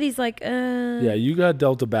games and shit, he's like, Yeah, you got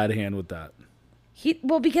dealt a bad hand with that.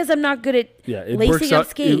 Because I'm not good at it lacing up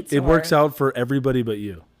skates. It works out for everybody but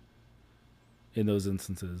you in those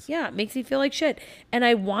instances. Yeah, it makes me feel like shit. And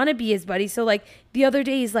I want to be his buddy. So like the other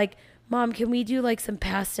day he's like, Mom, can we do like some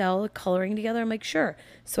pastel coloring together? I'm like, sure.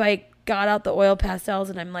 So I got out the oil pastels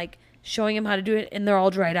and I'm like showing him how to do it, and they're all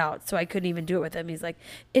dried out. So I couldn't even do it with him. He's like,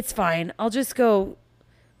 it's fine. I'll just go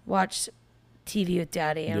watch TV with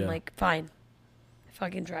Daddy. And I'm like, fine. I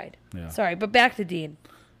fucking tried. Yeah. Sorry, but back to Dean.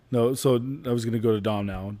 No, so I was going to go to Dom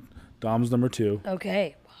now. Dom's number 2.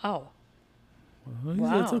 Okay. Wow.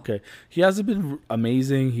 Well, it's okay. He hasn't been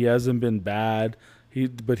amazing. He hasn't been bad.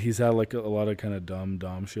 But he's had like a lot of kind of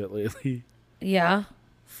dumb shit lately. Yeah.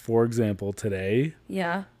 For example, today.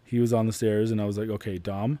 Yeah. He was on the stairs and I was like, okay,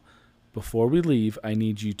 Dom, before we leave, I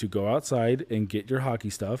need you to go outside and get your hockey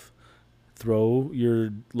stuff,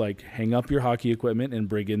 hang up your hockey equipment and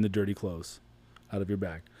bring in the dirty clothes out of your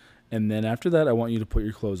bag. And then after that, I want you to put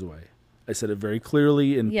your clothes away. I said it very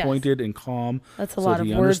clearly and pointed and calm. That's a lot of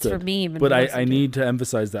words for me. But I need to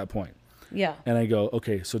emphasize that point. Yeah. And I go,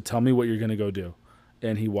 okay, so tell me what you're going to go do.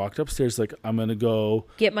 And he walked upstairs like, I'm going to go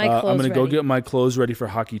get my clothes I'm going to go ready. get my clothes ready for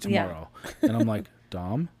hockey tomorrow. Yeah. And I'm like,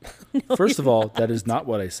 Dom, first of all, that is not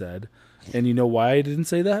what I said. And you know why I didn't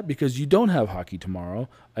say that? Because you don't have hockey tomorrow.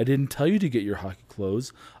 I didn't tell you to get your hockey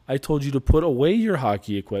clothes. I told you to put away your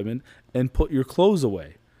hockey equipment and put your clothes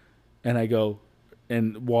away. And I go,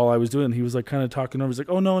 and while I was doing it, he was like kind of talking over. He's like,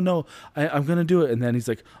 oh, no, I'm going to do it. And then he's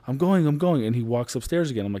like, I'm going. And he walks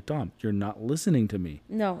upstairs again. I'm like, Dom, you're not listening to me.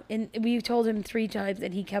 No. And we told him 3 times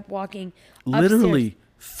and he kept walking literally upstairs.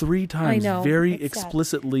 3 times, very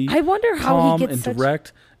explicitly. I wonder how calm he gets and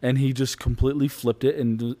direct, and he just completely flipped it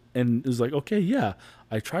and was like, okay, yeah,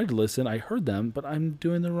 I tried to listen, I heard them, but I'm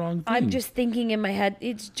doing the wrong thing. I'm just thinking in my head,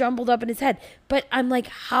 it's jumbled up in his head. But I'm like,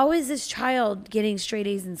 how is this child getting straight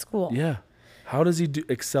A's in school? Yeah, how does he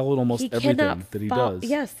excel at almost everything that he does?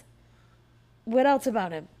 Yes. What else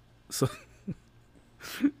about him? So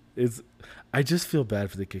I just feel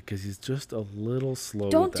bad for the kid because he's just a little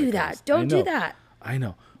slow. Don't do that. Don't do that. I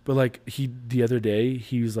know. But like the other day,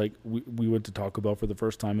 he was like, we went to Taco Bell for the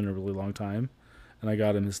first time in a really long time. And I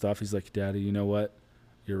got him his stuff. He's like, Daddy, you know what?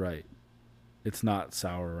 You're right. It's not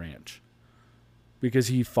Sour Ranch. Because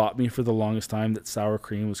he fought me for the longest time that sour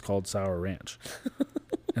cream was called Sour Ranch.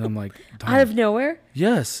 And I'm like, out of nowhere?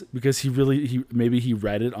 Yes. Because maybe he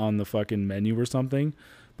read it on the fucking menu or something.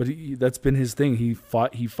 But that's been his thing. He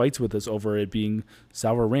fights with us over it being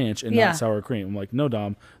Sour Ranch and not sour cream. I'm like, no,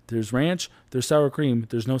 Dom. There's ranch. There's sour cream.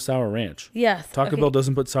 There's no Sour Ranch. Yes. Taco Bell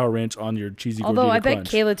doesn't put Sour Ranch on your cheesy. Although I bet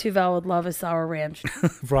crunch. Kayla Tuval would love a Sour Ranch.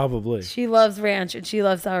 Probably. She loves ranch and she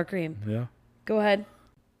loves sour cream. Yeah. Go ahead.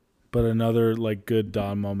 But another like good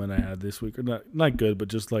Dom moment I had this week, or not good, but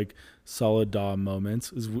just like solid Dom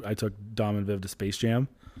moments, is I took Dom and Viv to Space Jam,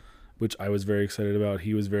 which I was very excited about.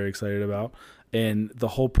 He was very excited about. And the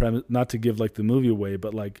whole premise, not to give like the movie away,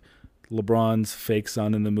 but like LeBron's fake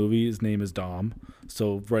son in the movie, his name is Dom.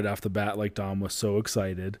 So right off the bat, like Dom was so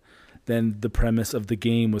excited. Then the premise of the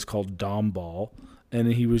game was called Dom Ball.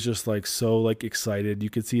 And he was just like so like excited. You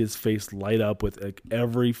could see his face light up with like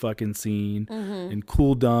every fucking scene and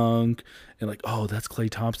cool dunk and like, oh, that's Klay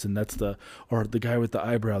Thompson. Or the guy with the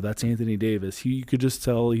eyebrow. That's Anthony Davis. You could just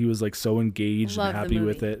tell he was like so engaged and happy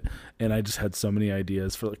with it. And I just had so many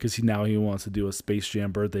ideas because now he wants to do a Space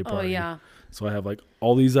Jam birthday party. Oh yeah. So I have like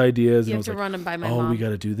all these ideas. You and have to run them by my mom. Oh, we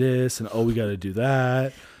got to do this and oh, we got to do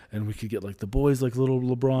that. And we could get like the boys like little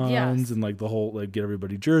LeBrons and like the whole like get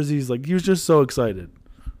everybody jerseys. Like he was just so excited.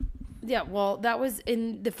 Yeah, well, that was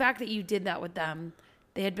in the fact that you did that with them.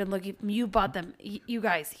 They had been looking. You bought them. You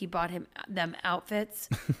guys. He bought them outfits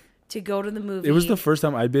to go to the movie. It was the first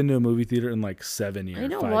time I'd been to a movie theater in like 7 years. I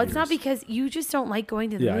know. Well, it's not because you just don't like going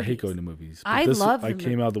to the movies. Yeah, I hate going to movies. I love them. I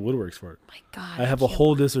came out of the woodworks for it. My God. I have a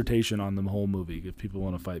whole dissertation on the whole movie if people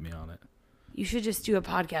want to fight me on it. You should just do a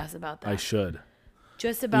podcast about that. I should.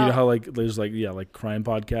 Just about. You know how like there's like like crime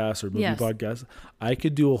podcasts or movie podcasts? I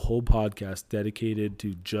could do a whole podcast dedicated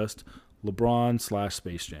to just LeBron /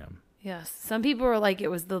 Space Jam. Yes. Some people were like it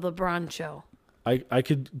was the LeBron show. I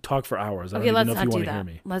could talk for hours. Okay, I don't even know let's if you not want do to hear that.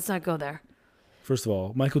 me. Let's not go there. First of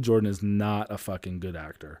all, Michael Jordan is not a fucking good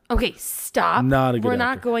actor. Okay, stop. Not a good We're actor.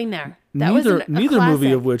 not going there. Neither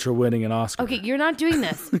movie of which are winning an Oscar. Okay, you're not doing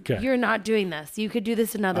this. Okay. You're not doing this. You could do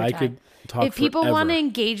this another time. I could talk if people forever. want to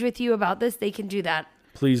engage with you about this, they can do that.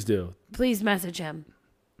 Please do. Please message him.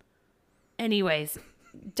 Anyways,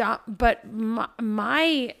 Dom, but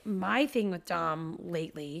my thing with Dom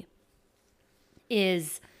lately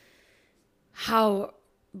is how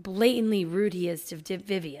blatantly rude he is to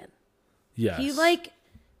Vivian. Yes. He like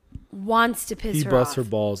wants to piss her off. He busts her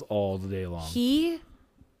balls all day long.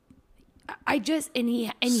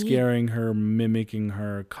 Scaring her, mimicking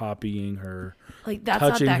her, copying her, like that's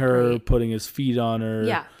touching not that her, great. putting his feet on her,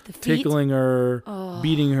 the feet. tickling her,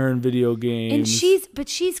 beating her in video games. And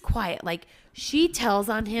she's quiet. Like she tells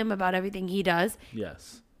on him about everything he does.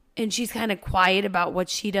 Yes. And she's kind of quiet about what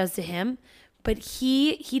she does to him. But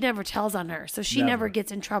he never tells on her, so she never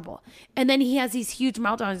gets in trouble. And then he has these huge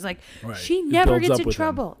meltdowns. He's like, she never gets in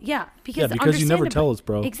trouble. Yeah, because you never tell us,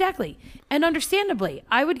 bro. Exactly, and understandably,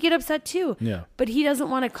 I would get upset too. Yeah, but he doesn't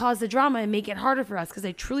want to cause the drama and make it harder for us because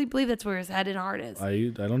I truly believe that's where his head and heart is.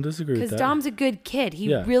 I don't disagree with that. Because Dom's a good kid.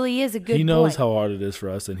 He really is a good. He knows boy. how hard it is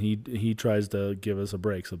for us, and he tries to give us a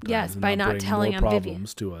break sometimes. Yes, and by not telling him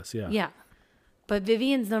problems to us. Yeah. Yeah, but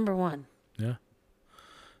Vivian's number one. Yeah.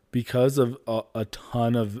 Because of a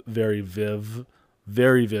ton of very Viv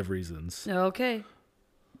reasons. Okay.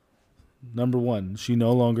 Number one, she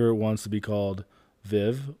no longer wants to be called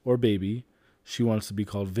Viv or Baby. She wants to be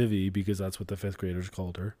called Vivi because that's what the 5th graders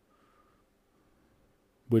called her.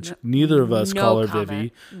 which neither of us call her comment.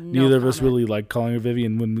 Vivi. No neither of us comment. really like calling her Vivi,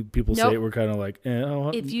 and when people say it, we're kind of like,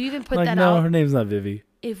 if you even put like, that no, out, her name's not Vivi.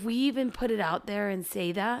 if we even put it out there and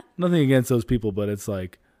say that, nothing against those people, but it's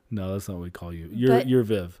like, no, that's not what we call you. You're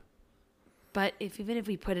Viv. But even if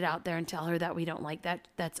we put it out there and tell her that we don't like that,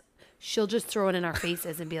 she'll just throw it in our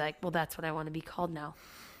faces and be like, well, that's what I want to be called now,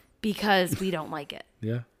 because we don't like it.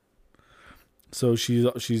 Yeah. So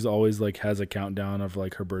she's always like has a countdown of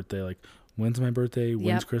like her birthday, like when's my birthday,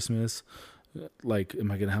 when's Christmas, like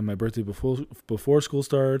am I gonna have my birthday before school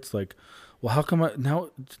starts? Like, well, how come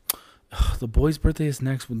the boy's birthday is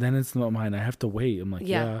next, but then it's not mine. I have to wait. I'm like,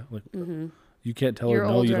 like you can't tell her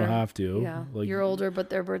no, you don't have to. Yeah, like, you're older, but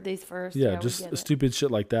their birthday's first. Yeah, just stupid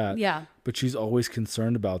shit like that. Yeah, but she's always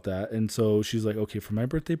concerned about that, and so she's like, okay, for my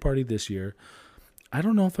birthday party this year, I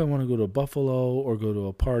don't know if I want to go to Buffalo or go to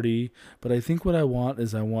a party, but I think what I want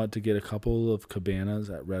is I want to get a couple of cabanas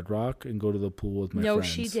at Red Rock and go to the pool with my friends. No,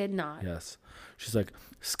 she did not. Yes. She's like,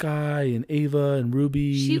 Sky and Ava and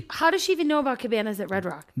Ruby. How does she even know about cabanas at Red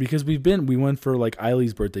Rock? Because we went for like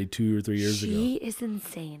Eileen's birthday 2 or 3 years ago. She is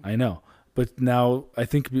insane. I know. But now I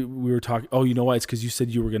think we were talking. Oh, you know why? It's because you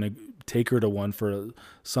said you were going to take her to one for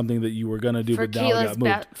something that you were going to do, but now it got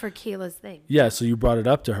moved. For Kayla's thing. Yeah, so you brought it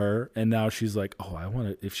up to her, and now she's like, oh, I want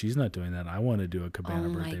to, if she's not doing that, I want to do a cabana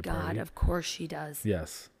birthday party. Oh, my God, of course she does.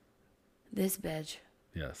 Yes. This bitch.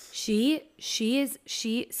 Yes.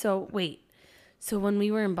 So, wait. So when we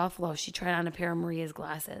were in Buffalo, she tried on a pair of Maria's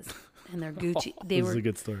glasses, and they're Gucci. This is a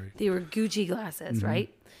good story. They were Gucci glasses,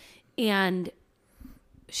 right? And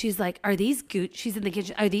she's like, are these Gucci? She's in the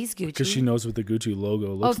kitchen. Are these Gucci? Because she knows what the Gucci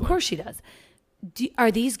logo looks like. Of course she does. Are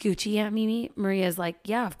these Gucci, Aunt Mimi? Maria's like,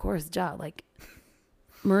 yeah, of course, duh. Like,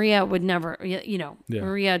 Maria would never,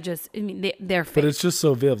 Maria just, I mean, they're fake. But it's just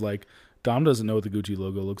so Viv. Like, Dom doesn't know what the Gucci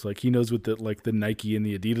logo looks like. He knows what the Nike and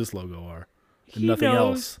the Adidas logo are, and nothing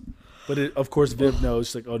else. But of course, Viv knows.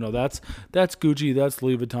 She's like, oh no, that's Gucci, that's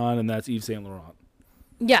Louis Vuitton, and that's Yves Saint Laurent.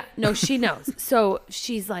 Yeah, no, she knows. So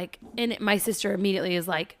she's like, and my sister immediately is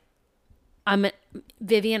like,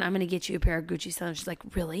 Vivian, I'm going to get you a pair of Gucci sandals. She's like,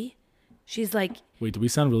 really? She's like, wait, do we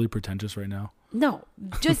sound really pretentious right now? No,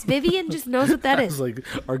 just Vivian just knows what that is. Like,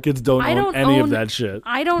 our kids don't own any of that shit.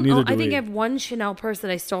 I don't own. I think I have one Chanel purse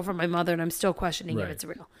that I stole from my mother, and I'm still questioning if it's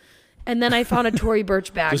real. And then I found a Tory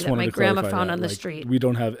Burch bag that my grandma found on the street. We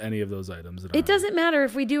don't have any of those items. It doesn't matter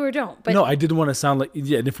if we do or don't. But no, I didn't want to sound like,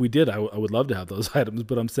 and if we did, I would love to have those items.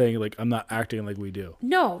 But I'm saying, like, I'm not acting like we do.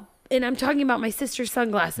 No, and I'm talking about my sister's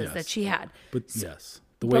sunglasses that she had. But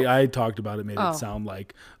the way I talked about it made it sound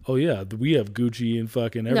like, oh yeah, we have Gucci and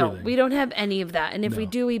fucking everything. No, we don't have any of that. And if we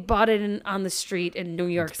do, we bought it on the street in New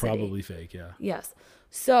York City. Probably fake, yeah. Yes.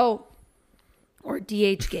 So, or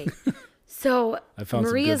DHgate. So I found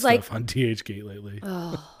Maria's some good stuff on DHgate lately.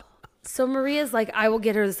 Oh. So Maria's like, I will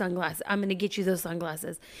get her the sunglasses. I'm going to get you those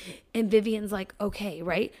sunglasses. And Vivian's like, okay,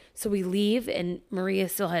 right? So we leave, and Maria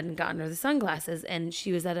still hadn't gotten her the sunglasses, and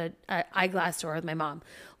she was at an eyeglass store with my mom.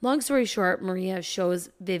 Long story short, Maria shows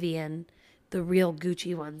Vivian the real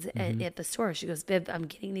Gucci ones at the store. She goes, Viv, I'm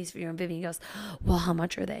getting these for you. And Vivian goes, well, how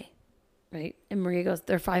much are they? Right? And Maria goes,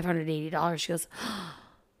 they're $580. She goes,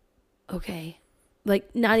 okay.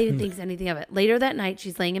 Like, not even thinks anything of it. Later that night,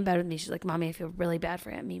 she's laying in bed with me. She's like, Mommy, I feel really bad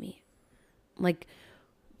for Aunt Mimi. I'm like,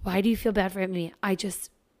 why do you feel bad for Aunt Mimi? I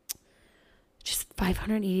just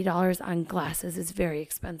 $580 on glasses is very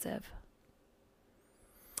expensive.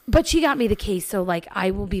 But she got me the case, so, like,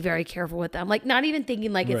 I will be very careful with them. Like, not even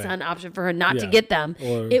thinking, like, it's not an option for her not to get them.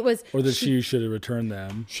 Or that she should have returned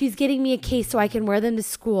them. She's getting me a case so I can wear them to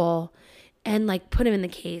school and, like, put them in the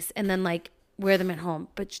case and then, like, wear them at home.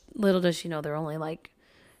 But little does she know they're only, like,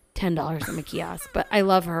 $10 from a kiosk. But I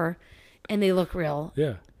love her, and they look real.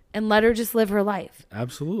 Yeah. And let her just live her life.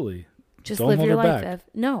 Absolutely. Just don't live your life, Viv.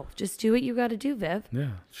 No, just do what you got to do, Viv. Yeah,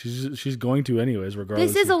 she's going to anyways,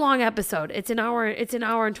 regardless. This is a long episode. It's an hour. It's an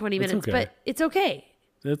hour and 20 minutes, but it's okay.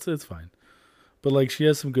 It's fine. But like, she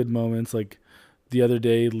has some good moments. Like the other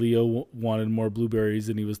day, Leo wanted more blueberries,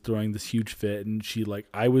 and he was throwing this huge fit. And she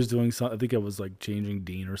I was doing something. I think I was like changing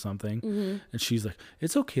Dean or something. Mm-hmm. And she's like,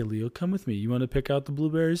 "It's okay, Leo. Come with me. You want to pick out the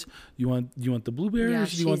blueberries? You want the blueberries?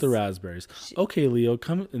 Or do you want the raspberries? Okay, Leo,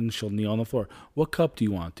 come." And she'll kneel on the floor. What cup do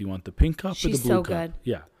you want? Do you want the pink cup or the blue cup? She's so good.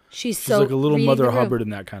 Yeah. She's like a little Mother Hubbard in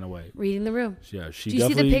that kind of way. Reading the room. Yeah, she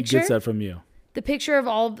definitely gets that from you. The picture of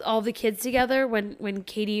all the kids together when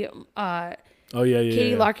Katie.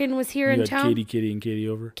 Katie Larkin was here in town. Katie, and Katie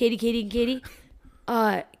over. Katie.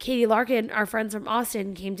 Katie Larkin, our friends from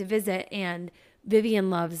Austin, came to visit, and Vivian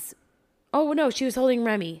loves. Oh no, she was holding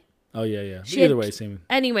Remy. Oh, yeah. Either way, same.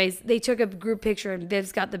 Anyways, they took a group picture and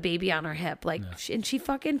Viv's got the baby on her hip. Like, and she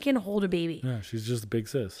fucking can hold a baby. Yeah, she's just a big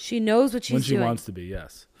sis. She knows what she's doing. When she wants to be,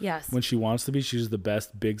 yes. Yes. When she wants to be, she's the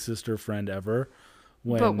best big sister friend ever.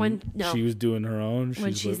 When she was doing her own.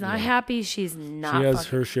 When she's not happy, she's not. She has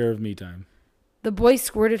her share of me time. The boy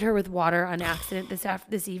squirted her with water on accident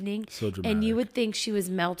this evening. So dramatic. And you would think she was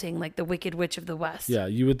melting like the Wicked Witch of the West. Yeah,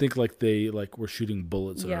 you would think like they were shooting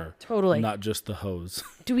bullets at her. Yeah, totally. Not just the hose.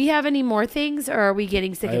 Do we have any more things, or are we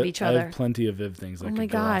getting sick of each other? I have plenty of Viv things. Oh my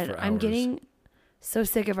God, I'm getting so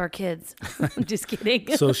sick of our kids. I'm just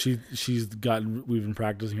kidding. So we've been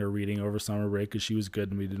practicing her reading over summer break because she was good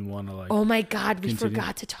and we didn't want to like. Oh my God, we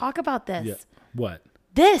forgot to talk about this. Yeah. What?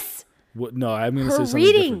 This. What? No, I'm going to say something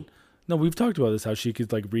reading. Different. No, we've talked about this, how she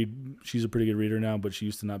could like read. She's a pretty good reader now, but she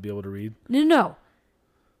used to not be able to read. No.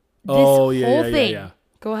 This whole thing. Yeah.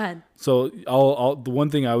 Go ahead. So the one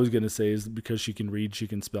thing I was going to say is because she can read, she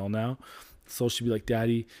can spell now. So she'd be like,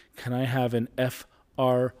 Daddy, can I have an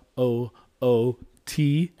FROOT?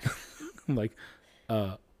 I'm like,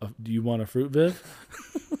 do you want a fruit, Viv?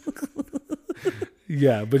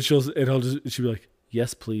 Yeah, but she'll be like,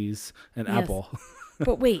 yes, please, an apple.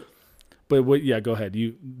 But wait. But what? Yeah, go ahead.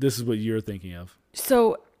 This is what you're thinking of.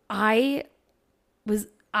 So Mackin,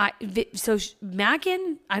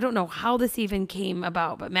 I don't know how this even came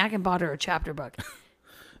about, but Mackin bought her a chapter book.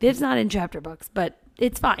 Viv's not in chapter books, but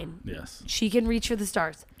it's fine. Yes. She can reach for the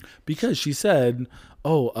stars. Because she said,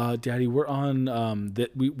 Daddy, we're on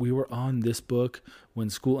we were on this book when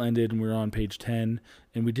school ended and we were on page 10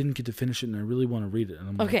 and we didn't get to finish it and I really want to read it. And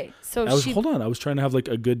I'm okay, so hold on. I was trying to have like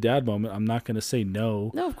a good dad moment. I'm not going to say no.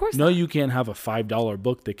 No, of course not. No, you can't have a $5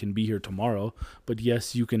 book that can be here tomorrow, but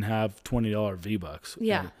yes, you can have $20 V-Bucks.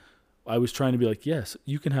 Yeah. And I was trying to be like, yes,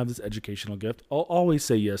 you can have this educational gift. I'll always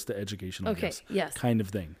say yes to educational gifts. Yes. Kind of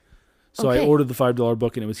thing. So I ordered the $5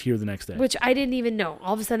 book and it was here the next day. Which I didn't even know.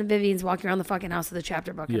 All of a sudden Vivian's walking around the fucking house with a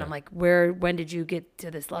chapter book and I'm like, when did you get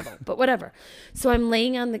to this level? But whatever. So I'm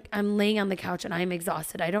laying on the couch and I'm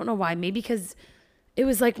exhausted. I don't know why. Maybe because it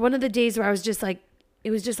was like one of the days where I was just like,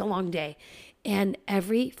 it was just a long day. And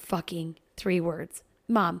every fucking 3 words.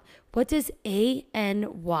 Mom, what does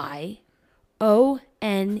ANYONE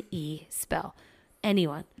spell?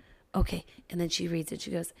 Anyone. Okay. And then she reads it.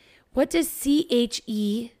 She goes, what does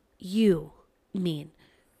CHEU mean?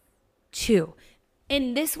 2.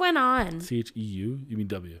 And this went on. CHEU? You mean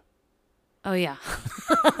W? Oh, yeah.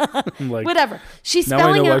 I'm like, whatever. She's spelling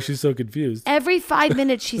now I know out, why she's so confused. Every 5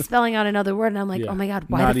 minutes, she's spelling out another word. And I'm like, oh my God,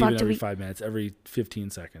 why Not the fuck even do we? every 5 minutes, every 15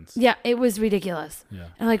 seconds. Yeah, it was ridiculous. Yeah.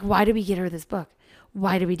 And I'm like, why did we get her this book?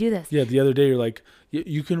 Why do we do this? Yeah, the other day you're like,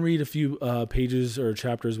 you can read a few pages or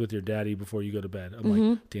chapters with your daddy before you go to bed. I'm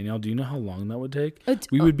like, Danielle, do you know how long that would take?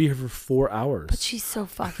 We would be here for 4 hours. But she's so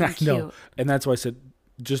fucking cute. No. And that's why I said,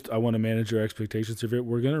 I want to manage your expectations of it.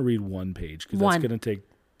 We're going to read 1 page because that's going to take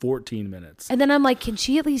 14 minutes. And then I'm like, can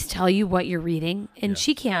she at least tell you what you're reading? And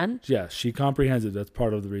she can. Yeah, she comprehends it. That's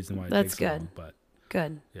part of the reason why it takes so long. But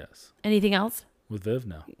good. Yes. Anything else? With Viv,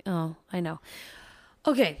 no. Oh, I know.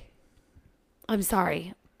 Okay. I'm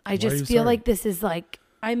sorry. I just feel like this is like,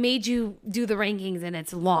 I made you do the rankings and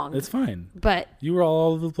it's long. It's fine. But you were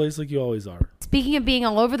all over the place like you always are. Speaking of being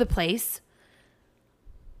all over the place,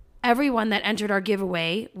 everyone that entered our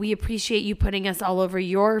giveaway, we appreciate you putting us all over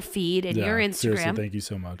your feed and your Instagram. Seriously, thank you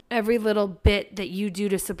so much. Every little bit that you do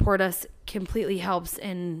to support us completely helps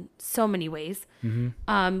in so many ways.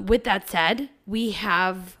 Mm-hmm. With that said, we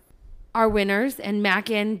have our winners and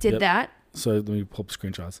Mackin did that. So let me pull up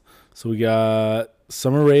screenshots. So we got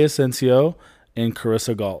Summer Ray Asensio and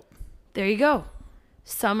Carissa Galt. There you go.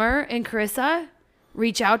 Summer and Carissa,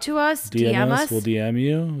 reach out to us, DM us. We'll DM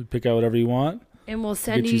you. Pick out whatever you want. And we'll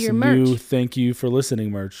send you your some merch. New thank you for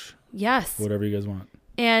listening merch. Yes. Whatever you guys want.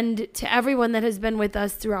 And to everyone that has been with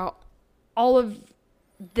us throughout all of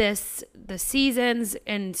this, the seasons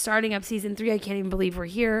and starting up season 3, I can't even believe we're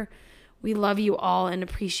here. We love you all and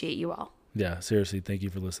appreciate you all. Yeah, seriously, thank you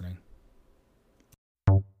for listening.